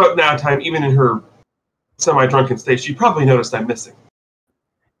 It's about now time, even in her semi-drunken state. She probably noticed I'm missing.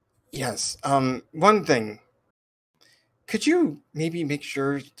 Yes. One thing. Could you maybe make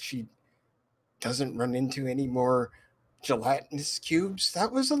sure she doesn't run into any more gelatinous cubes?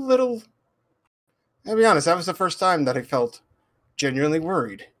 That was a little... I'll be honest, that was the first time that I felt genuinely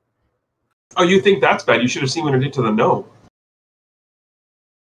worried. Oh, you think that's bad? You should have seen what it did to the gnome.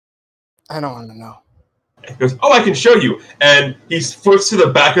 I don't want to know. He goes, oh, I can show you. And he flips to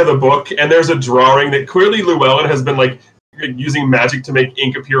the back of the book, and there's a drawing that clearly Llewellyn has been, using magic to make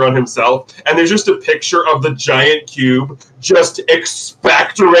ink appear on himself. And there's just a picture of the giant cube just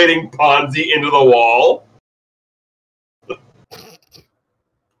expectorating Ponzi into the wall.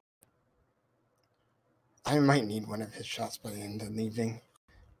 I might need one of his shots by the end of the evening.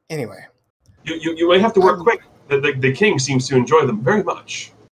 Anyway. You might have to work quick. The king seems to enjoy them very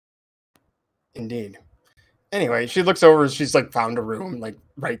much. Indeed. Anyway, she looks over and she's found a room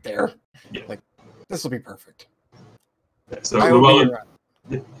right there. Yeah. This will be perfect. Yeah, so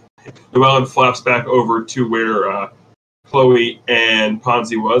Llewellyn flaps back over to where Chloe and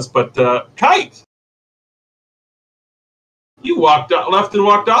Ponzi was, but Kite! You left and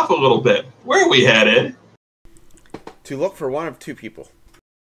walked off a little bit. Where are we headed? To look for one of 2 people.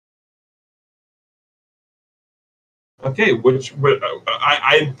 Okay,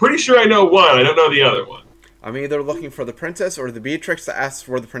 I'm pretty sure I know one. I don't know the other one. I'm either looking for the princess or the Beatrix that asks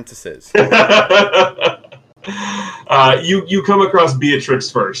where the princess is. You come across Beatrix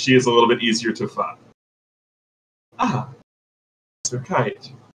first. She is a little bit easier to find. Ah, Sir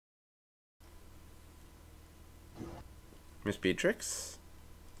Kite. Miss Beatrix?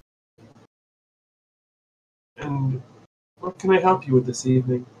 And what can I help you with this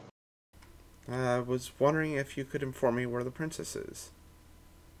evening? I was wondering if you could inform me where the princess is.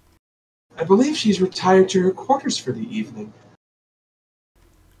 I believe she's retired to her quarters for the evening.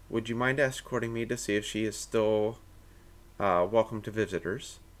 Would you mind escorting me to see if she is still welcome to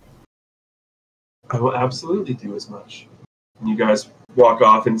visitors? I will absolutely do as much. And you guys walk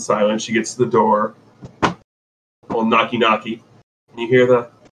off in silence. She gets to the door. Well, knocky. And you hear the,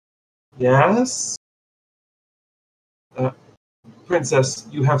 yes? Princess,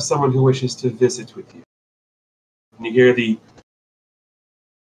 you have someone who wishes to visit with you. And you hear the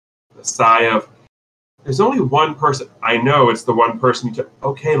sigh of, there's only one person. I know it's the one person you took.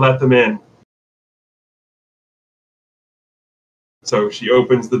 Okay, let them in. So she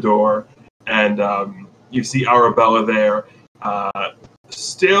opens the door, and you see Arabella there.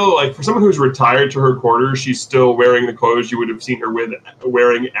 Still, like, for someone who's retired to her quarters, she's still wearing the clothes you would have seen her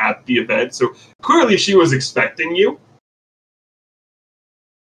wearing at the event. So clearly she was expecting you.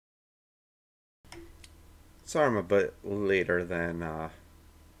 So I'm a bit later than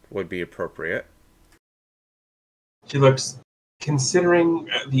would be appropriate. She looks, considering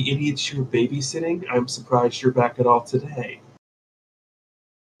the idiots you're babysitting, I'm surprised you're back at all today.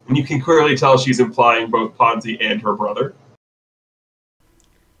 And you can clearly tell she's implying both Ponzi and her brother.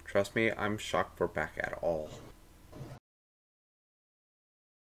 Trust me, I'm shocked we're back at all.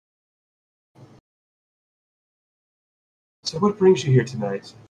 So what brings you here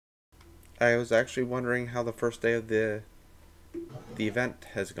tonight? I was actually wondering how the first day of the event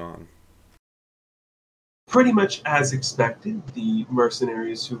has gone. Pretty much as expected. The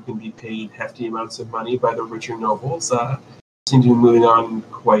mercenaries who can be paid hefty amounts of money by the richer nobles seem to be moving on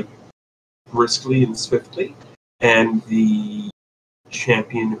quite briskly and swiftly. And the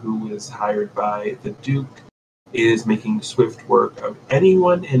champion who was hired by the Duke is making swift work of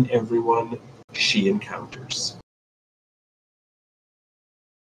anyone and everyone she encounters.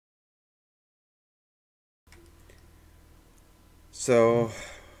 So,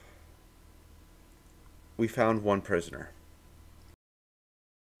 we found one prisoner.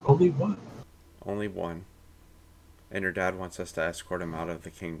 Only one? Only one. And her dad wants us to escort him out of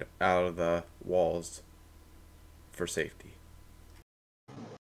the kingdom, out of the walls for safety.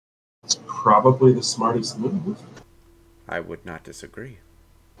 It's probably the smartest move. I would not disagree.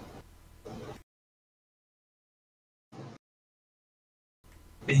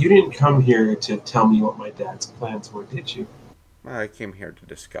 You didn't come here to tell me what my dad's plans were, did you? I came here to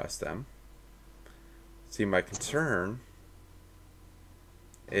discuss them. See, my concern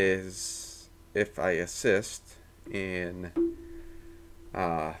is if I assist in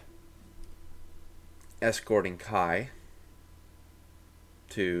escorting Kai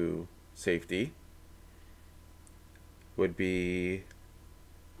to safety, would be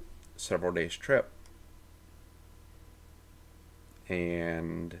several days trip,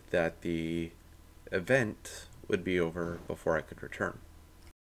 and that the event would be over before I could return.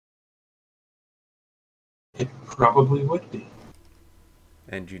 It probably would be.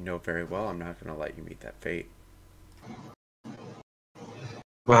 And you know very well I'm not going to let you meet that fate.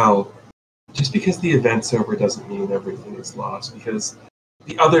 Well, just because the event's over doesn't mean everything is lost, because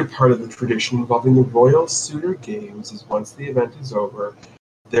the other part of the tradition involving the Royal Suitor Games is once the event is over,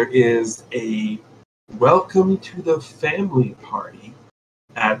 there is a welcome to the family party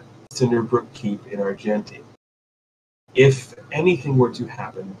at Cinderbrook Keep in Argenti. If anything were to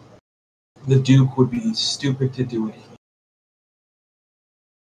happen, the Duke would be stupid to do it here.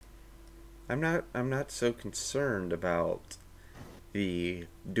 I'm not so concerned about the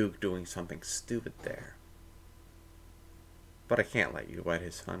Duke doing something stupid there. But I can't let you wed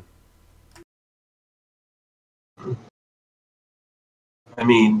his son. I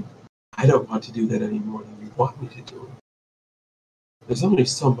mean, I don't want to do that any more than you want me to do it. There's only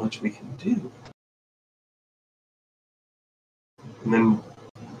so much we can do. And then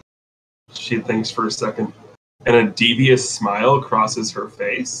she thinks for a second, and a devious smile crosses her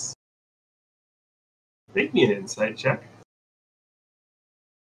face. Make me an insight check.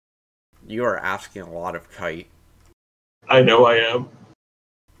 You are asking a lot of Kite. I know I am.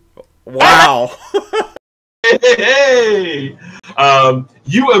 Wow! Hey!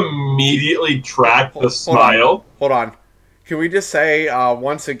 You immediately track the smile. Hold on. Can we just say,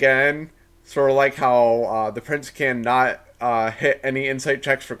 once again, sort of like how the prince cannot hit any insight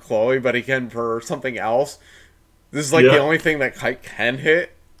checks for Chloe, but he can for something else? This is like the only thing that Kite can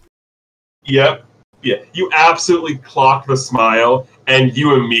hit? Yep. Yeah, you absolutely clock the smile, and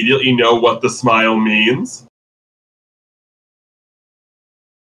you immediately know what the smile means.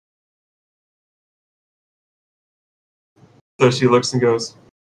 So she looks and goes,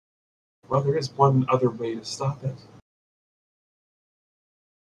 well, there is one other way to stop it.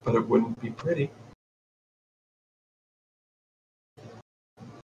 But it wouldn't be pretty.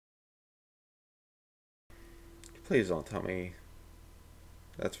 Please don't tell me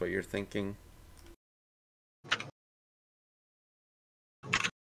that's what you're thinking.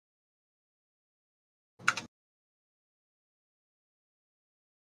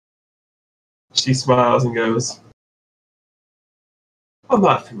 She smiles and goes, well,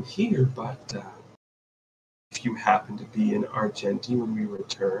 not from here, but if you happen to be in Argenti when we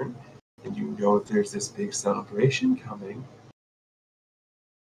return, And you know there's this big celebration coming.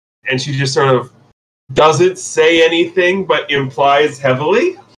 And she just sort of doesn't say anything, but implies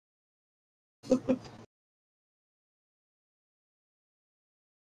heavily.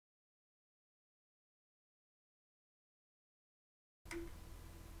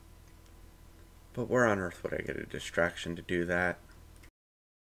 But where on earth would I get a distraction to do that?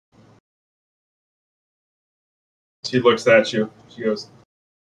 She looks at you. She goes,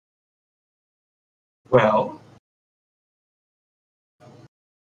 well,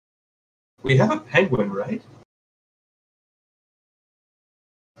 we have a penguin, right?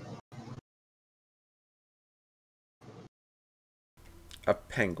 A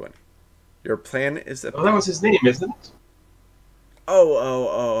penguin. Your plan is a... Oh, that was his name, isn't it?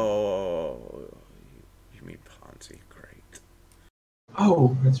 Oh. You mean Ponzi. Great.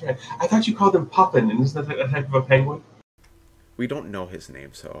 Oh, that's right. I thought you called him Puffin, and isn't that a type of a penguin? We don't know his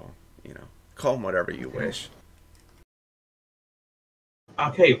name, so, call him whatever you wish.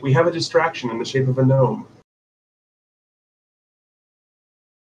 Okay, we have a distraction in the shape of a gnome.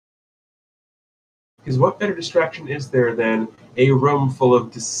 Because what better distraction is there than a room full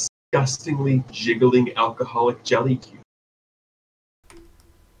of disgustingly jiggling alcoholic jelly cubes?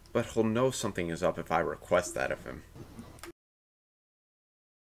 But he'll know something is up if I request that of him.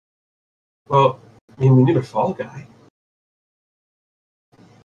 Well, I mean, we need a fall guy.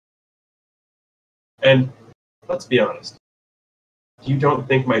 And let's be honest. You don't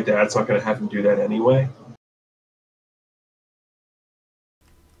think my dad's not going to have him do that anyway?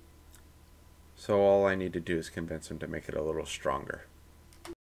 So all I need to do is convince him to make it a little stronger.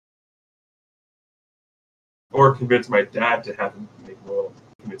 Or convince my dad to have him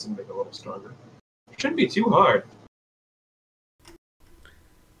convince him to make it a little stronger. It shouldn't be too hard.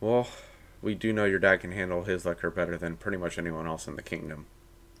 Well, we do know your dad can handle his liquor better than pretty much anyone else in the kingdom.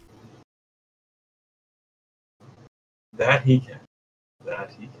 That he can.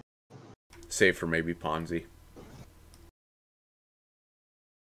 Save for maybe Ponzi.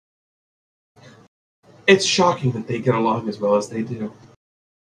 It's shocking that they get along as well as they do.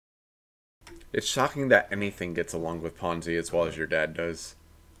 It's shocking that anything gets along with Ponzi as well as your dad does.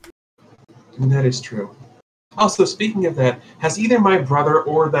 And that is true. Also, speaking of that, has either my brother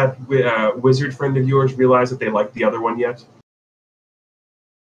or that wizard friend of yours realized that they like the other one yet?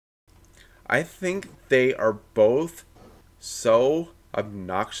 I think they are both so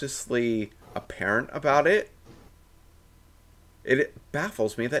obnoxiously apparent about it. It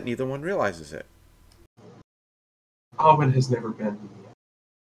baffles me that neither one realizes it. Alwyn has never been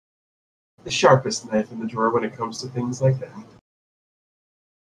the sharpest knife in the drawer when it comes to things like that.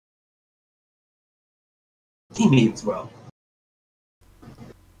 He means well.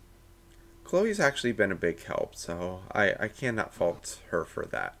 Chloe's actually been a big help, so I cannot fault her for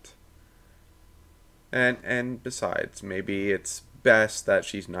that. And besides, maybe it's best that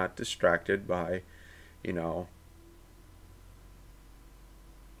she's not distracted by,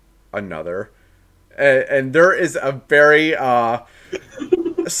 another. And there is a very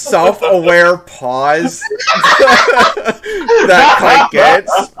self-aware pause that Kite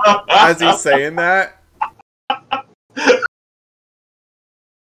gets as he's saying that.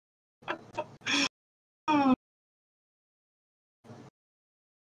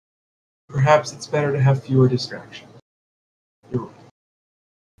 Perhaps it's better to have fewer distractions. You're right.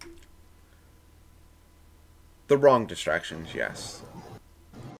 The wrong distractions, yes.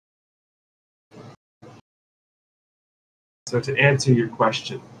 So to answer your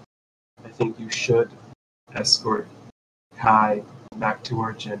question, I think you should escort Kai back to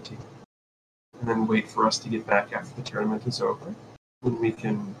Argenti, and then wait for us to get back after the tournament is over, when we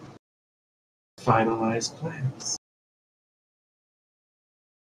can finalize plans.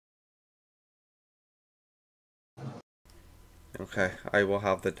 Okay, I will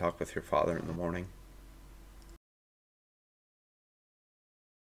have the talk with your father in the morning.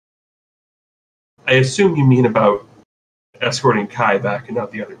 I assume you mean about escorting Kai back and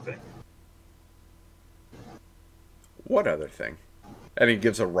not the other thing. What other thing? And he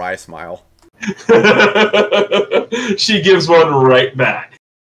gives a wry smile. She gives one right back.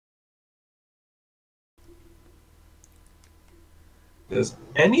 Does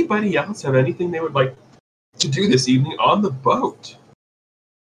anybody else have anything they would like to do this evening on the boat?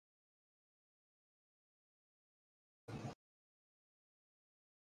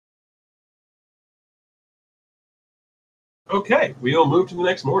 Okay, we'll move to the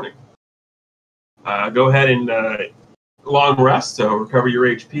next morning. Go ahead and long rest, so recover your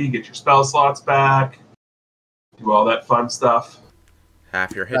HP, get your spell slots back, do all that fun stuff.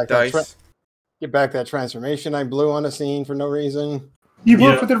 Half your hit dice. Get back that transformation I blew on a scene for no reason. You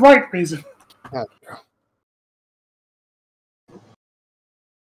vote for the right reason.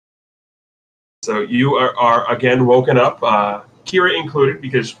 So you are again woken up, Kira included,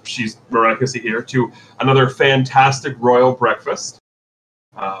 because she's miraculously here, to another fantastic royal breakfast.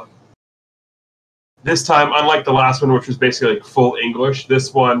 This time, unlike the last one, which was basically like full English,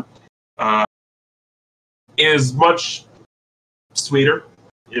 this one is much sweeter.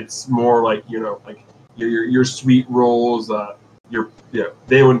 It's more like, like your sweet rolls.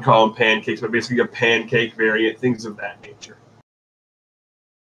 They wouldn't call them pancakes, but basically a pancake variant, things of that nature.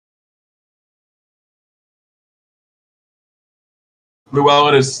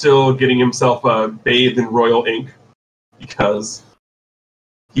 Llewellyn is still getting himself bathed in royal ink because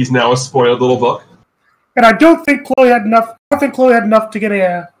he's now a spoiled little book. And I don't think Chloe had enough. I don't think Chloe had enough to get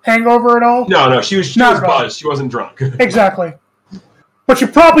a hangover at all. No, she was buzzed. She wasn't drunk. Exactly. But she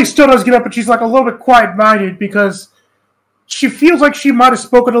probably still does get up, but she's like a little bit quiet-minded because she feels like she might have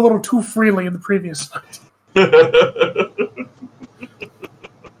spoken a little too freely in the previous night.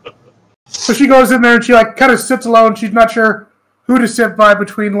 So she goes in there and she like kind of sits alone. She's not sure who to sit by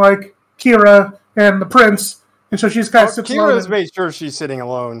between like Kira and the prince, and so she's kind of sits alone. Kira's made sure she's sitting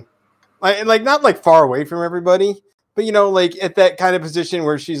alone, like not like far away from everybody, but like at that kind of position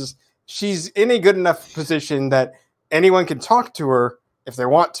where she's in a good enough position that anyone can talk to her if they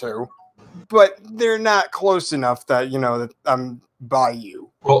want to, but they're not close enough that that I'm by you.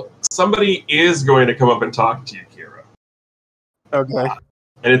 Well, somebody is going to come up and talk to you, Kira. Okay.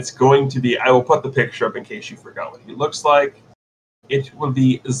 And it's going to be, I will put the picture up in case you forgot what he looks like. It will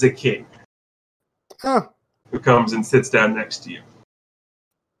be the king. Huh. Who comes and sits down next to you.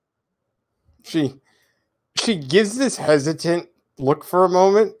 She gives this hesitant look for a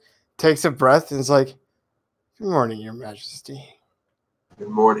moment, takes a breath, and is like, "Good morning, Your Majesty." Good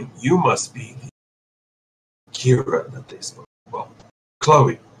morning. You must be the Kira that they spoke. Well,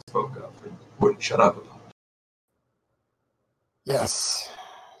 Chloe spoke of and wouldn't shut up about it. Yes,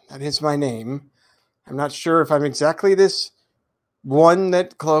 that is my name. I'm not sure if I'm exactly this one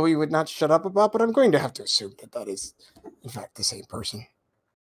that Chloe would not shut up about, but I'm going to have to assume that is, in fact, the same person.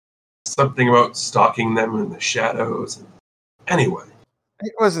 Something about stalking them in the shadows. Anyway.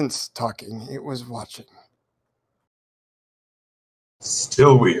 It wasn't stalking, it was watching.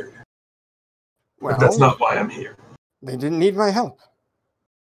 Still weird. Well, but that's not why I'm here. They didn't need my help.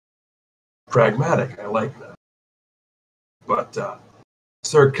 Pragmatic, I like that. But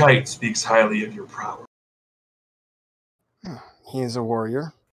Sir Kite speaks highly of your prowess. He is a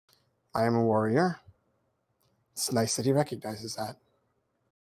warrior. I am a warrior. It's nice that he recognizes that.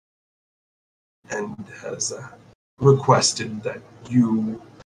 And has requested that you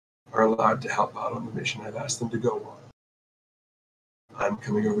are allowed to help out on the mission I've asked them to go on. I'm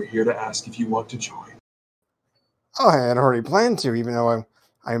coming over here to ask if you want to join. Oh, I had already planned to, even though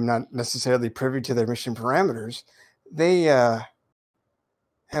I am not necessarily privy to their mission parameters. They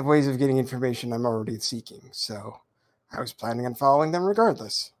have ways of getting information I'm already seeking, so I was planning on following them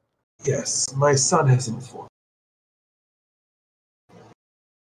regardless. Yes, my son has informed.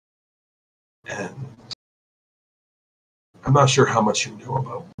 And I'm not sure how much you know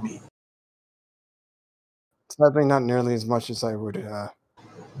about me. Sadly, not nearly as much as I would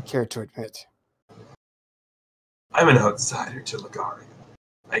care to admit. I'm an outsider to Legaria.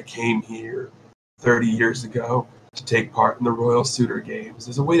 I came here 30 years ago to take part in the Royal Suitor Games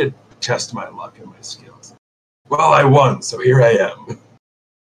as a way to test my luck and my skills. Well, I won, so here I am.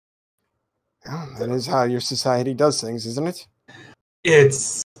 Oh, that is how your society does things, isn't it?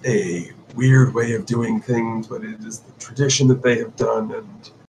 It's a weird way of doing things, but it is the tradition that they have done, and,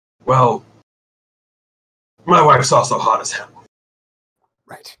 well, my wife's also hot as hell.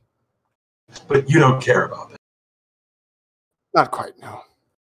 Right. But you don't care about that. Not quite, no.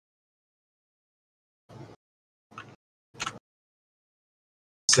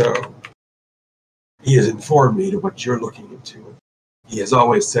 So, he has informed me to what you're looking into. He has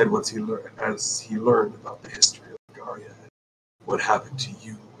always said as he learned about the history of Legaria and what happened to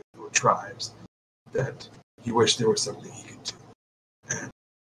you and your tribes, that he wished there was something he could do. And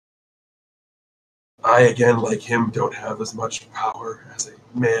I, again, like him, don't have as much power as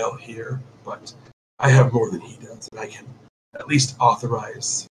a male here, but I have more than he does, and I can at least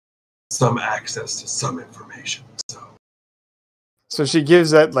authorize some access to some information. So she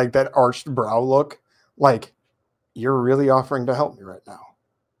gives that that arched brow look, like, you're really offering to help me right now.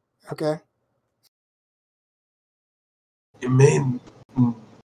 Okay. He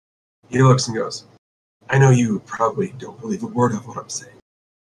looks and goes, I know you probably don't believe a word of what I'm saying.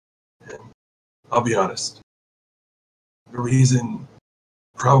 And I'll be honest. The reason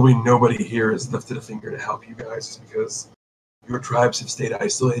probably nobody here has lifted a finger to help you guys is because Your tribes have stayed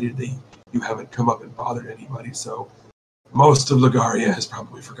isolated. You haven't come up and bothered anybody, so most of Legaria has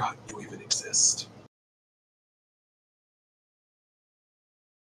probably forgotten you even exist.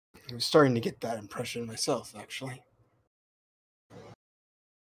 I'm starting to get that impression myself, actually.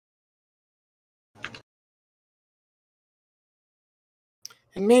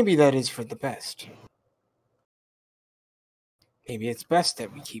 And maybe that is for the best. Maybe it's best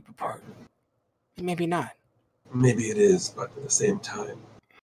that we keep apart. And maybe not. Maybe it is, but at the same time.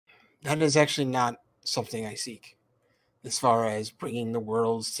 That is actually not something I seek. As far as bringing the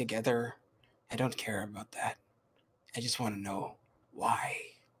worlds together, I don't care about that. I just want to know why.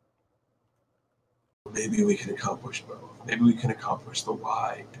 Maybe we can accomplish both. Maybe we can accomplish the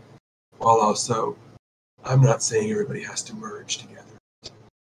why, while also, I'm not saying everybody has to merge together.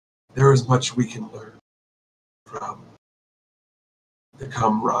 There is much we can learn from the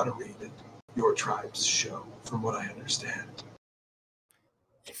camaraderie that your tribes show, from what I understand.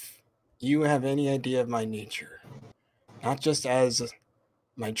 If you have any idea of my nature, not just as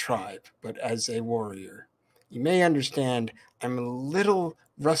my tribe, but as a warrior, you may understand I'm a little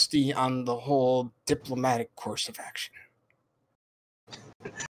rusty on the whole diplomatic course of action.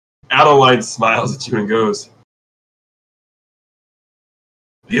 Adeline smiles at you and goes,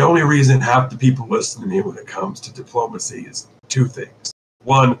 the only reason half the people listen to me when it comes to diplomacy is two things.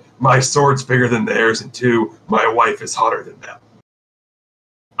 One, my sword's bigger than theirs, and two, my wife is hotter than them.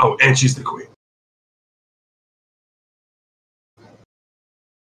 Oh, and she's the queen.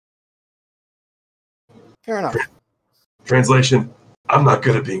 Fair enough. Translation, I'm not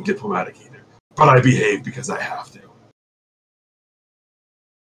good at being diplomatic either, but I behave because I have to.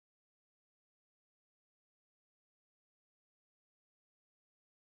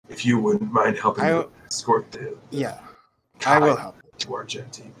 If you wouldn't mind helping me escort the I will help to our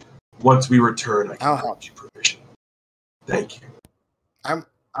jet team. Once we return, I can grant you permission. Thank you. I'll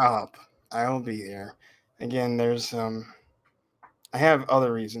help. I will be there. Again, there's I have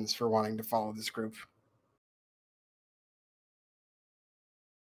other reasons for wanting to follow this group.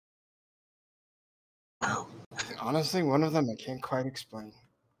 Well, honestly, one of them I can't quite explain.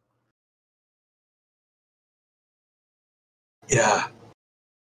 Yeah.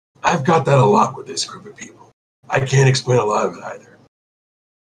 I've got that a lot with this group of people. I can't explain a lot of it either.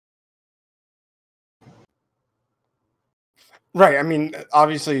 Right. I mean,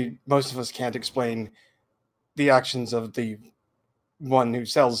 obviously, most of us can't explain the actions of the one who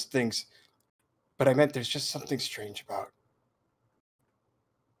sells things, but I meant there's just something strange about.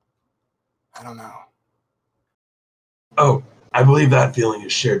 I don't know. Oh, I believe that feeling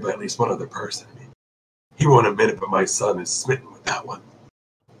is shared by at least one other person. I mean, he won't admit it, but my son is smitten with that one.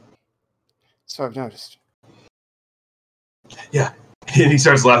 So I've noticed. Yeah. And he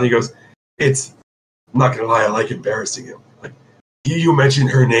starts laughing. He goes, I'm not going to lie, I like embarrassing him. Like, you mention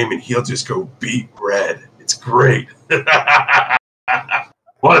her name and he'll just go beet red. It's great.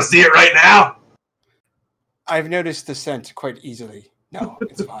 Want to see it right now? I've noticed the scent quite easily. No,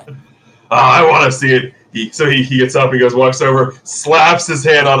 it's fine. I want to see it. He gets up, he goes, walks over, slaps his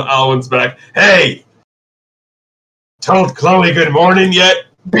hand on Alwyn's back. Hey! Told Chloe good morning yet?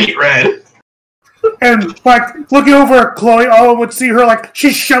 Beet red. And, like, looking over at Chloe, Owen would see her, like,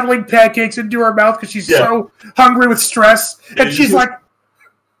 she's shoveling pancakes into her mouth because she's so hungry with stress. Yeah, and she's like...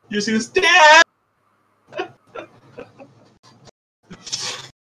 You see this, Dad!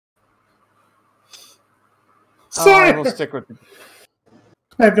 I will stick with it.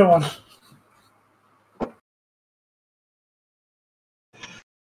 Yeah, go on.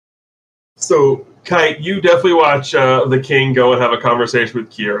 So, Kite, you definitely watch the King go and have a conversation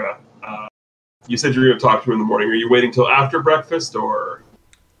with Kira. You said you were going to talk to her in the morning. Are you waiting till after breakfast, or...?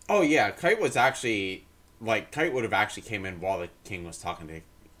 Oh, yeah. Kite was actually... Kite would have actually came in while the King was talking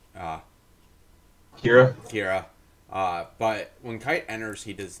to... Kira? But when Kite enters,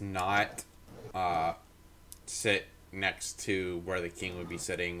 he does not sit next to where the King would be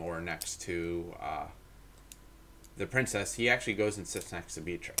sitting or next to the princess. He actually goes and sits next to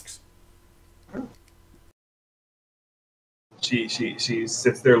Beatrix. She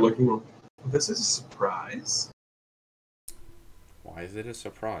sits there looking. Well, this is a surprise. Why is it a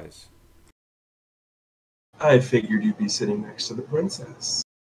surprise? I figured you'd be sitting next to the princess.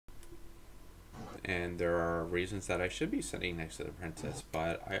 And there are reasons that I should be sitting next to the princess,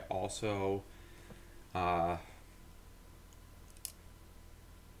 but I also I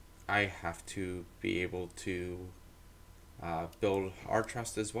have to be able to build our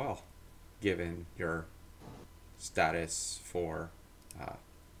trust as well, given your status for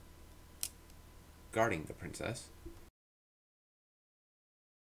guarding the princess.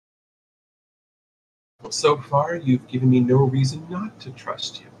 Well, so far, you've given me no reason not to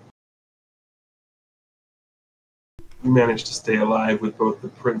trust you. You managed to stay alive with both the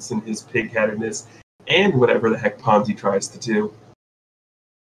prince and his pig-headedness, and whatever the heck Ponzi tries to do.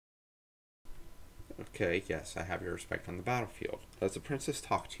 Okay, yes, I have your respect on the battlefield. Does the princess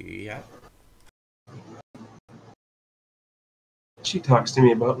talk to you yet? She talks to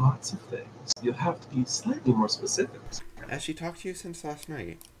me about lots of things. You'll have to be slightly more specific. Has she talked to you since last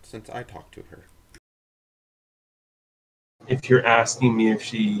night? Since I talked to her? If you're asking me if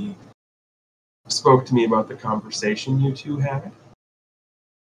she spoke to me about the conversation you two had,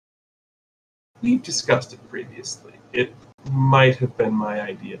 we've discussed it previously. It might have been my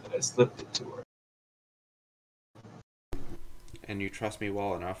idea that I slipped it to her. And you trust me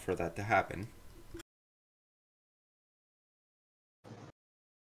well enough for that to happen?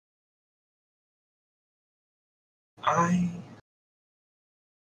 I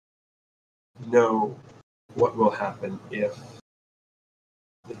know what will happen if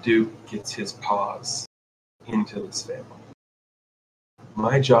the Duke gets his paws into this family.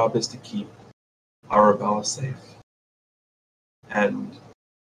 My job is to keep Arabella safe. And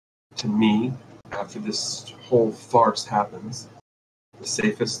to me, after this whole farce happens,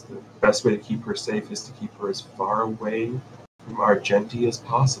 the best way to keep her safe is to keep her as far away from Argenti as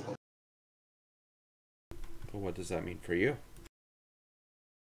possible. But what does that mean for you?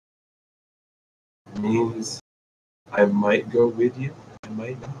 It means I might go with you, I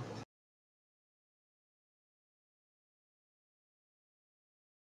might not.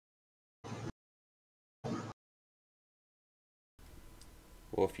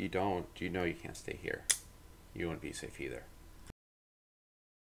 Well, if you don't, you know you can't stay here. You won't be safe either.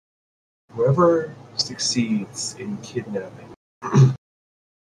 Whoever succeeds in kidnapping,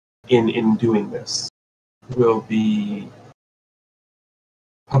 in doing this, will be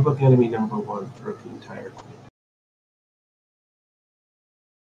public enemy number one for the entire queen.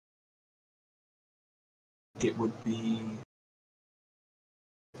 It would be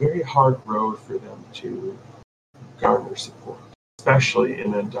a very hard road for them to garner support, especially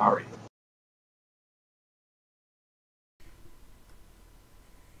in Andaria.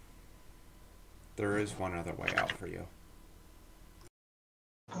 There is one other way out for you.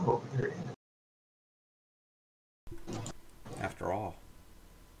 Oh, there it is. After all,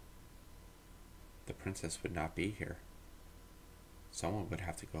 the princess would not be here. Someone would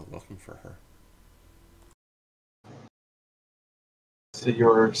have to go looking for her. So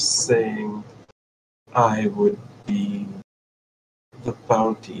you're saying I would be the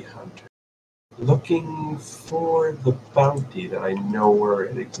bounty hunter, looking for the bounty that I know where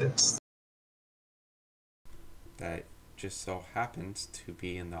it exists. That just so happens to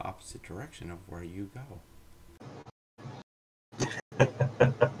be in the opposite direction of where you go.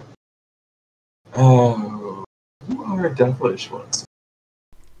 Oh, you are a devilish one.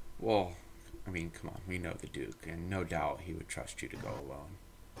 Well, I mean, come on, we know the Duke, and no doubt he would trust you to go alone.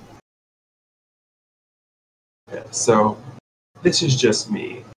 Yeah, so this is just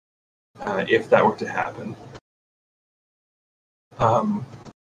me, if that were to happen.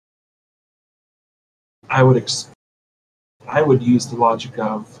 I would use the logic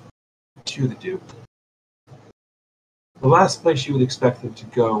of to the Duke. The last place you would expect them to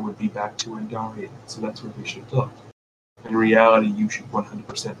go would be back to Andaria, so that's where we should look. In reality, you should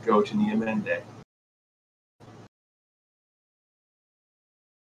 100% go to Niamende.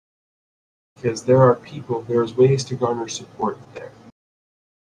 Because there's ways to garner support there.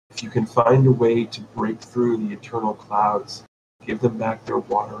 If you can find a way to break through the eternal clouds, give them back their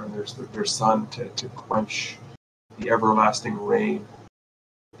water and their sun to quench the everlasting rain,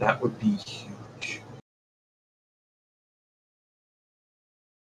 that would be huge.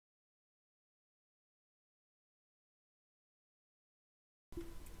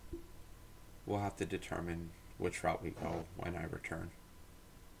 We'll have to determine which route we go when I return.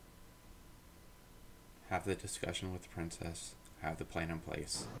 Have the discussion with the princess. Have the plan in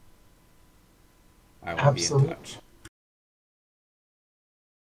place. I will be in touch.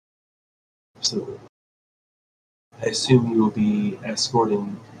 Absolutely. I assume you will be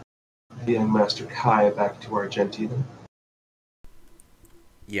escorting the young Master Kai back to Argenti then?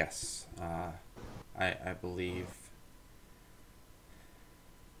 Yes. I believe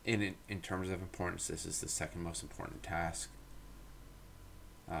in terms of importance, this is the second most important task.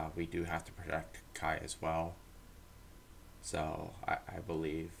 We do have to protect Kai as well. So I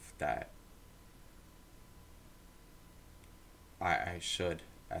believe that I should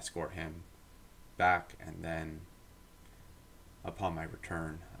escort him back, and then upon my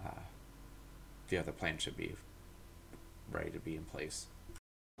return, the other plan should be ready to be in place.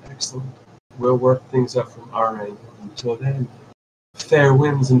 Excellent. we'll work things up from our end. Until then, fair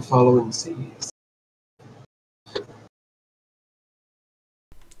winds and following seas.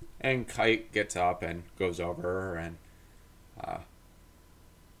 And Kite gets up and goes over and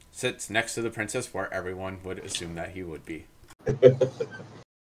sits next to the princess where everyone would assume that he would be.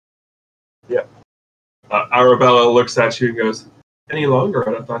 Yeah. Arabella looks at you and goes, any longer,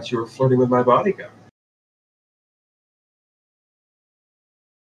 and I thought you were flirting with my bodyguard.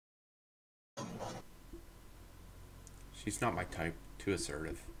 She's not my type. Too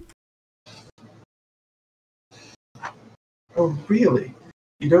assertive. Oh, really?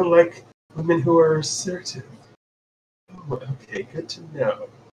 You don't like women who are assertive? Oh, okay, good to know.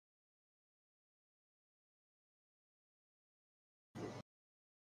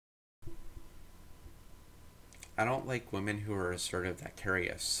 I don't like women who are assertive that carry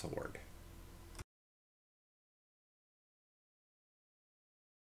a sword.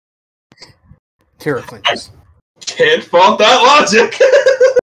 Tara flinches. Can't fault that logic!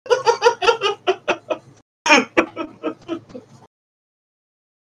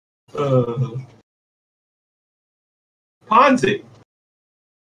 Ponzi!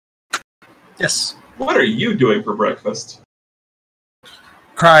 Yes. What are you doing for breakfast?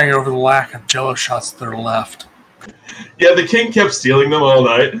 Crying over the lack of jello shots that are left. Yeah, the king kept stealing them all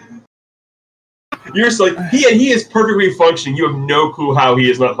night. You're just like, he is perfectly functioning. You have no clue how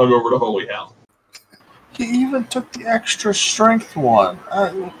he is not hungover to holy hell. He even took the extra strength one.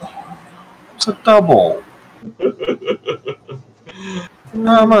 It's a double. I'm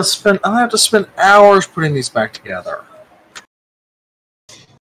gonna have to spend hours putting these back together.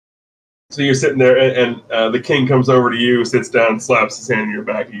 So you're sitting there, and the king comes over to you, sits down, slaps his hand in your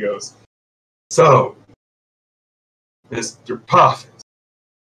back. He goes, "So, Mr. Puff."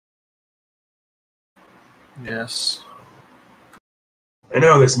 Yes. I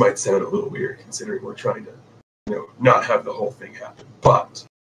know this might sound a little weird, considering we're trying to, not have the whole thing happen, but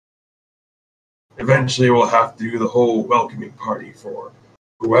eventually we'll have to do the whole welcoming party for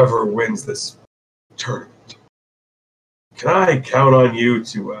whoever wins this tournament. Can I count on you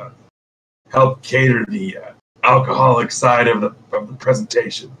to help cater the alcoholic side of the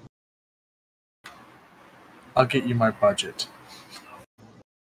presentation? I'll get you my budget.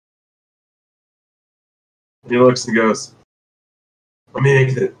 He looks and goes, Let me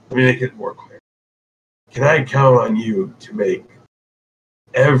make it more clear. Can I count on you to make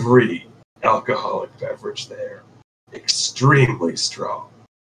every alcoholic beverage there extremely strong?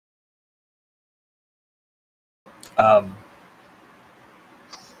 I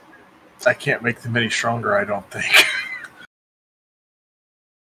can't make them any stronger, I don't think.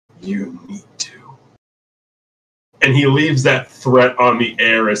 You need to. And he leaves that threat on the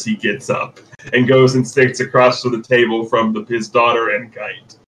air as he gets up and goes and sits across from the table from his daughter and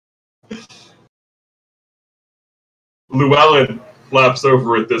Kite. Llewellyn flaps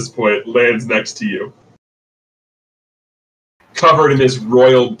over at this point, lands next to you. Covered in this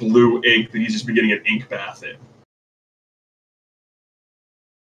royal blue ink that he's just been getting an ink bath in.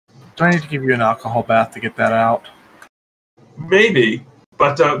 Do I need to give you an alcohol bath to get that out? Maybe,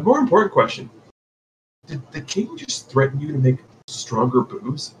 but more important question. Did the king just threaten you to make stronger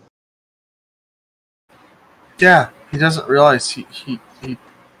booze? Yeah, he doesn't realize he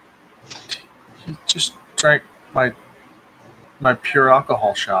just drank my pure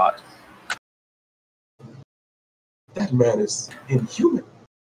alcohol shot. That man is inhuman.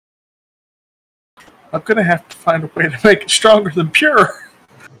 I'm gonna have to find a way to make it stronger than pure.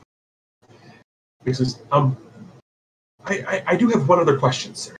 He says, I do have one other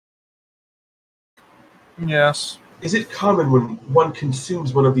question, sir. Yes. Is it common when one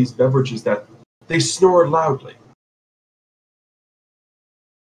consumes one of these beverages that they snore loudly?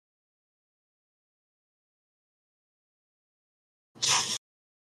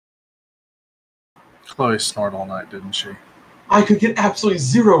 Chloe snored all night, didn't she? I could get absolutely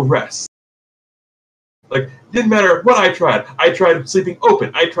zero rest. Like, didn't matter what I tried. I tried sleeping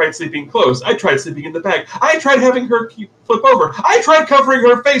open. I tried sleeping closed. I tried sleeping in the bag. I tried having her flip over. I tried covering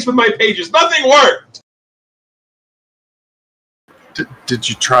her face with my pages. Nothing worked! Did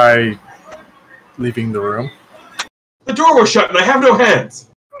you try leaving the room? The door was shut and I have no hands.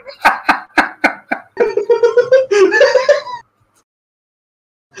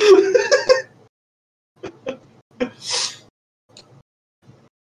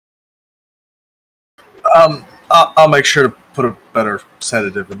 I'll make sure to put a better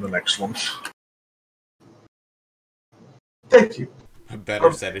sedative in the next one. Thank you. A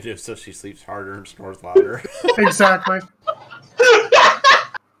better sedative so she sleeps harder and snores louder. Exactly.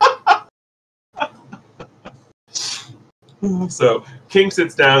 So King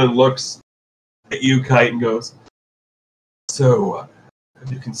sits down and looks at you, Kite, and goes, "So,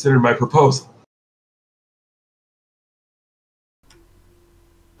 have you considered my proposal?"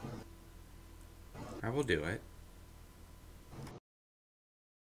 I will do it.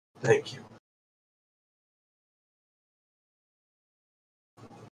 Thank you.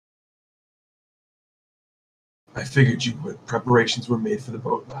 I figured you would. Preparations were made for the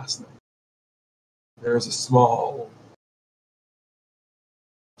boat last night. There is a small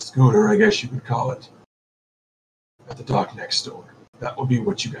schooner, I guess you could call it, at the dock next door. That will be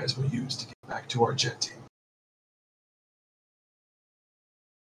what you guys will use to get back to our jet team.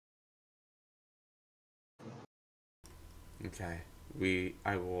 Okay.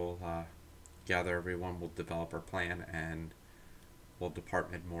 I will gather everyone, we'll develop our plan, and we'll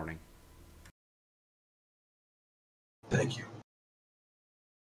depart mid-morning. Thank you.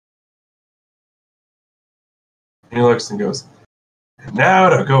 He looks and goes, "And now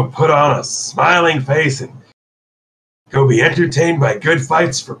to go put on a smiling face and go be entertained by good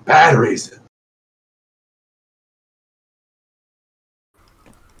fights for bad reasons."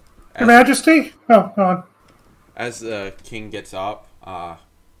 Your Majesty? Oh, go on. As the king gets up,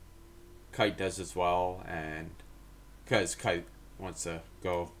 Kite does as well, and because Kite wants to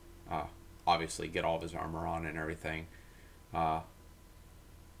go, obviously get all of his armor on and everything,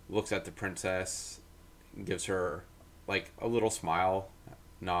 looks at the princess, gives her like a little smile,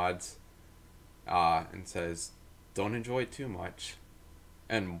 nods, and says, "Don't enjoy it too much,"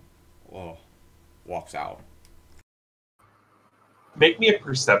 and walks out. Make me a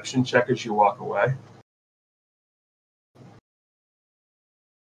perception check as you walk away.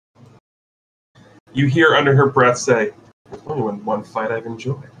 You hear under her breath say, "There's only one fight I've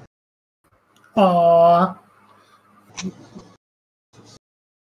enjoyed." Aww.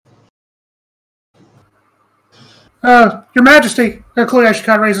 Your Majesty, clearly I should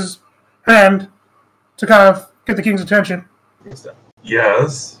kind of raise his hand to kind of get the king's attention.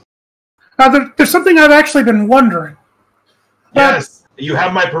 Yes? There's something I've actually been wondering. Yes, you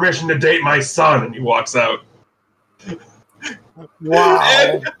have my permission to date my son, and he walks out. Wow.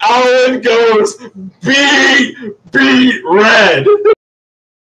 And Alan goes, be red.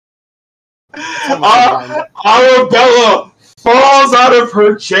 Arabella falls out of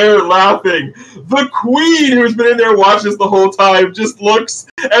her chair laughing. The queen, who's been in there watching us the whole time, just looks,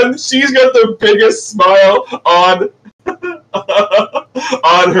 and she's got the biggest smile on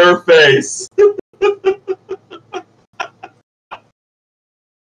on her face.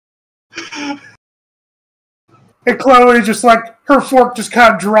 And Chloe just like, her fork just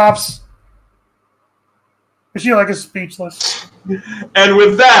kind of drops. And she like is speechless. And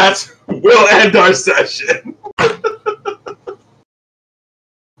with that, we'll end our session.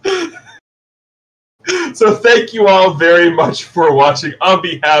 So thank you all very much for watching. On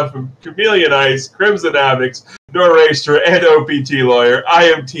behalf of Chameleon Ice, Crimson Avix, Norastra, and OPT Lawyer, I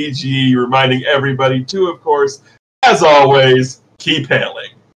am TGE, reminding everybody to, of course, as always, keep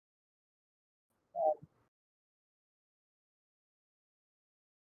hailing.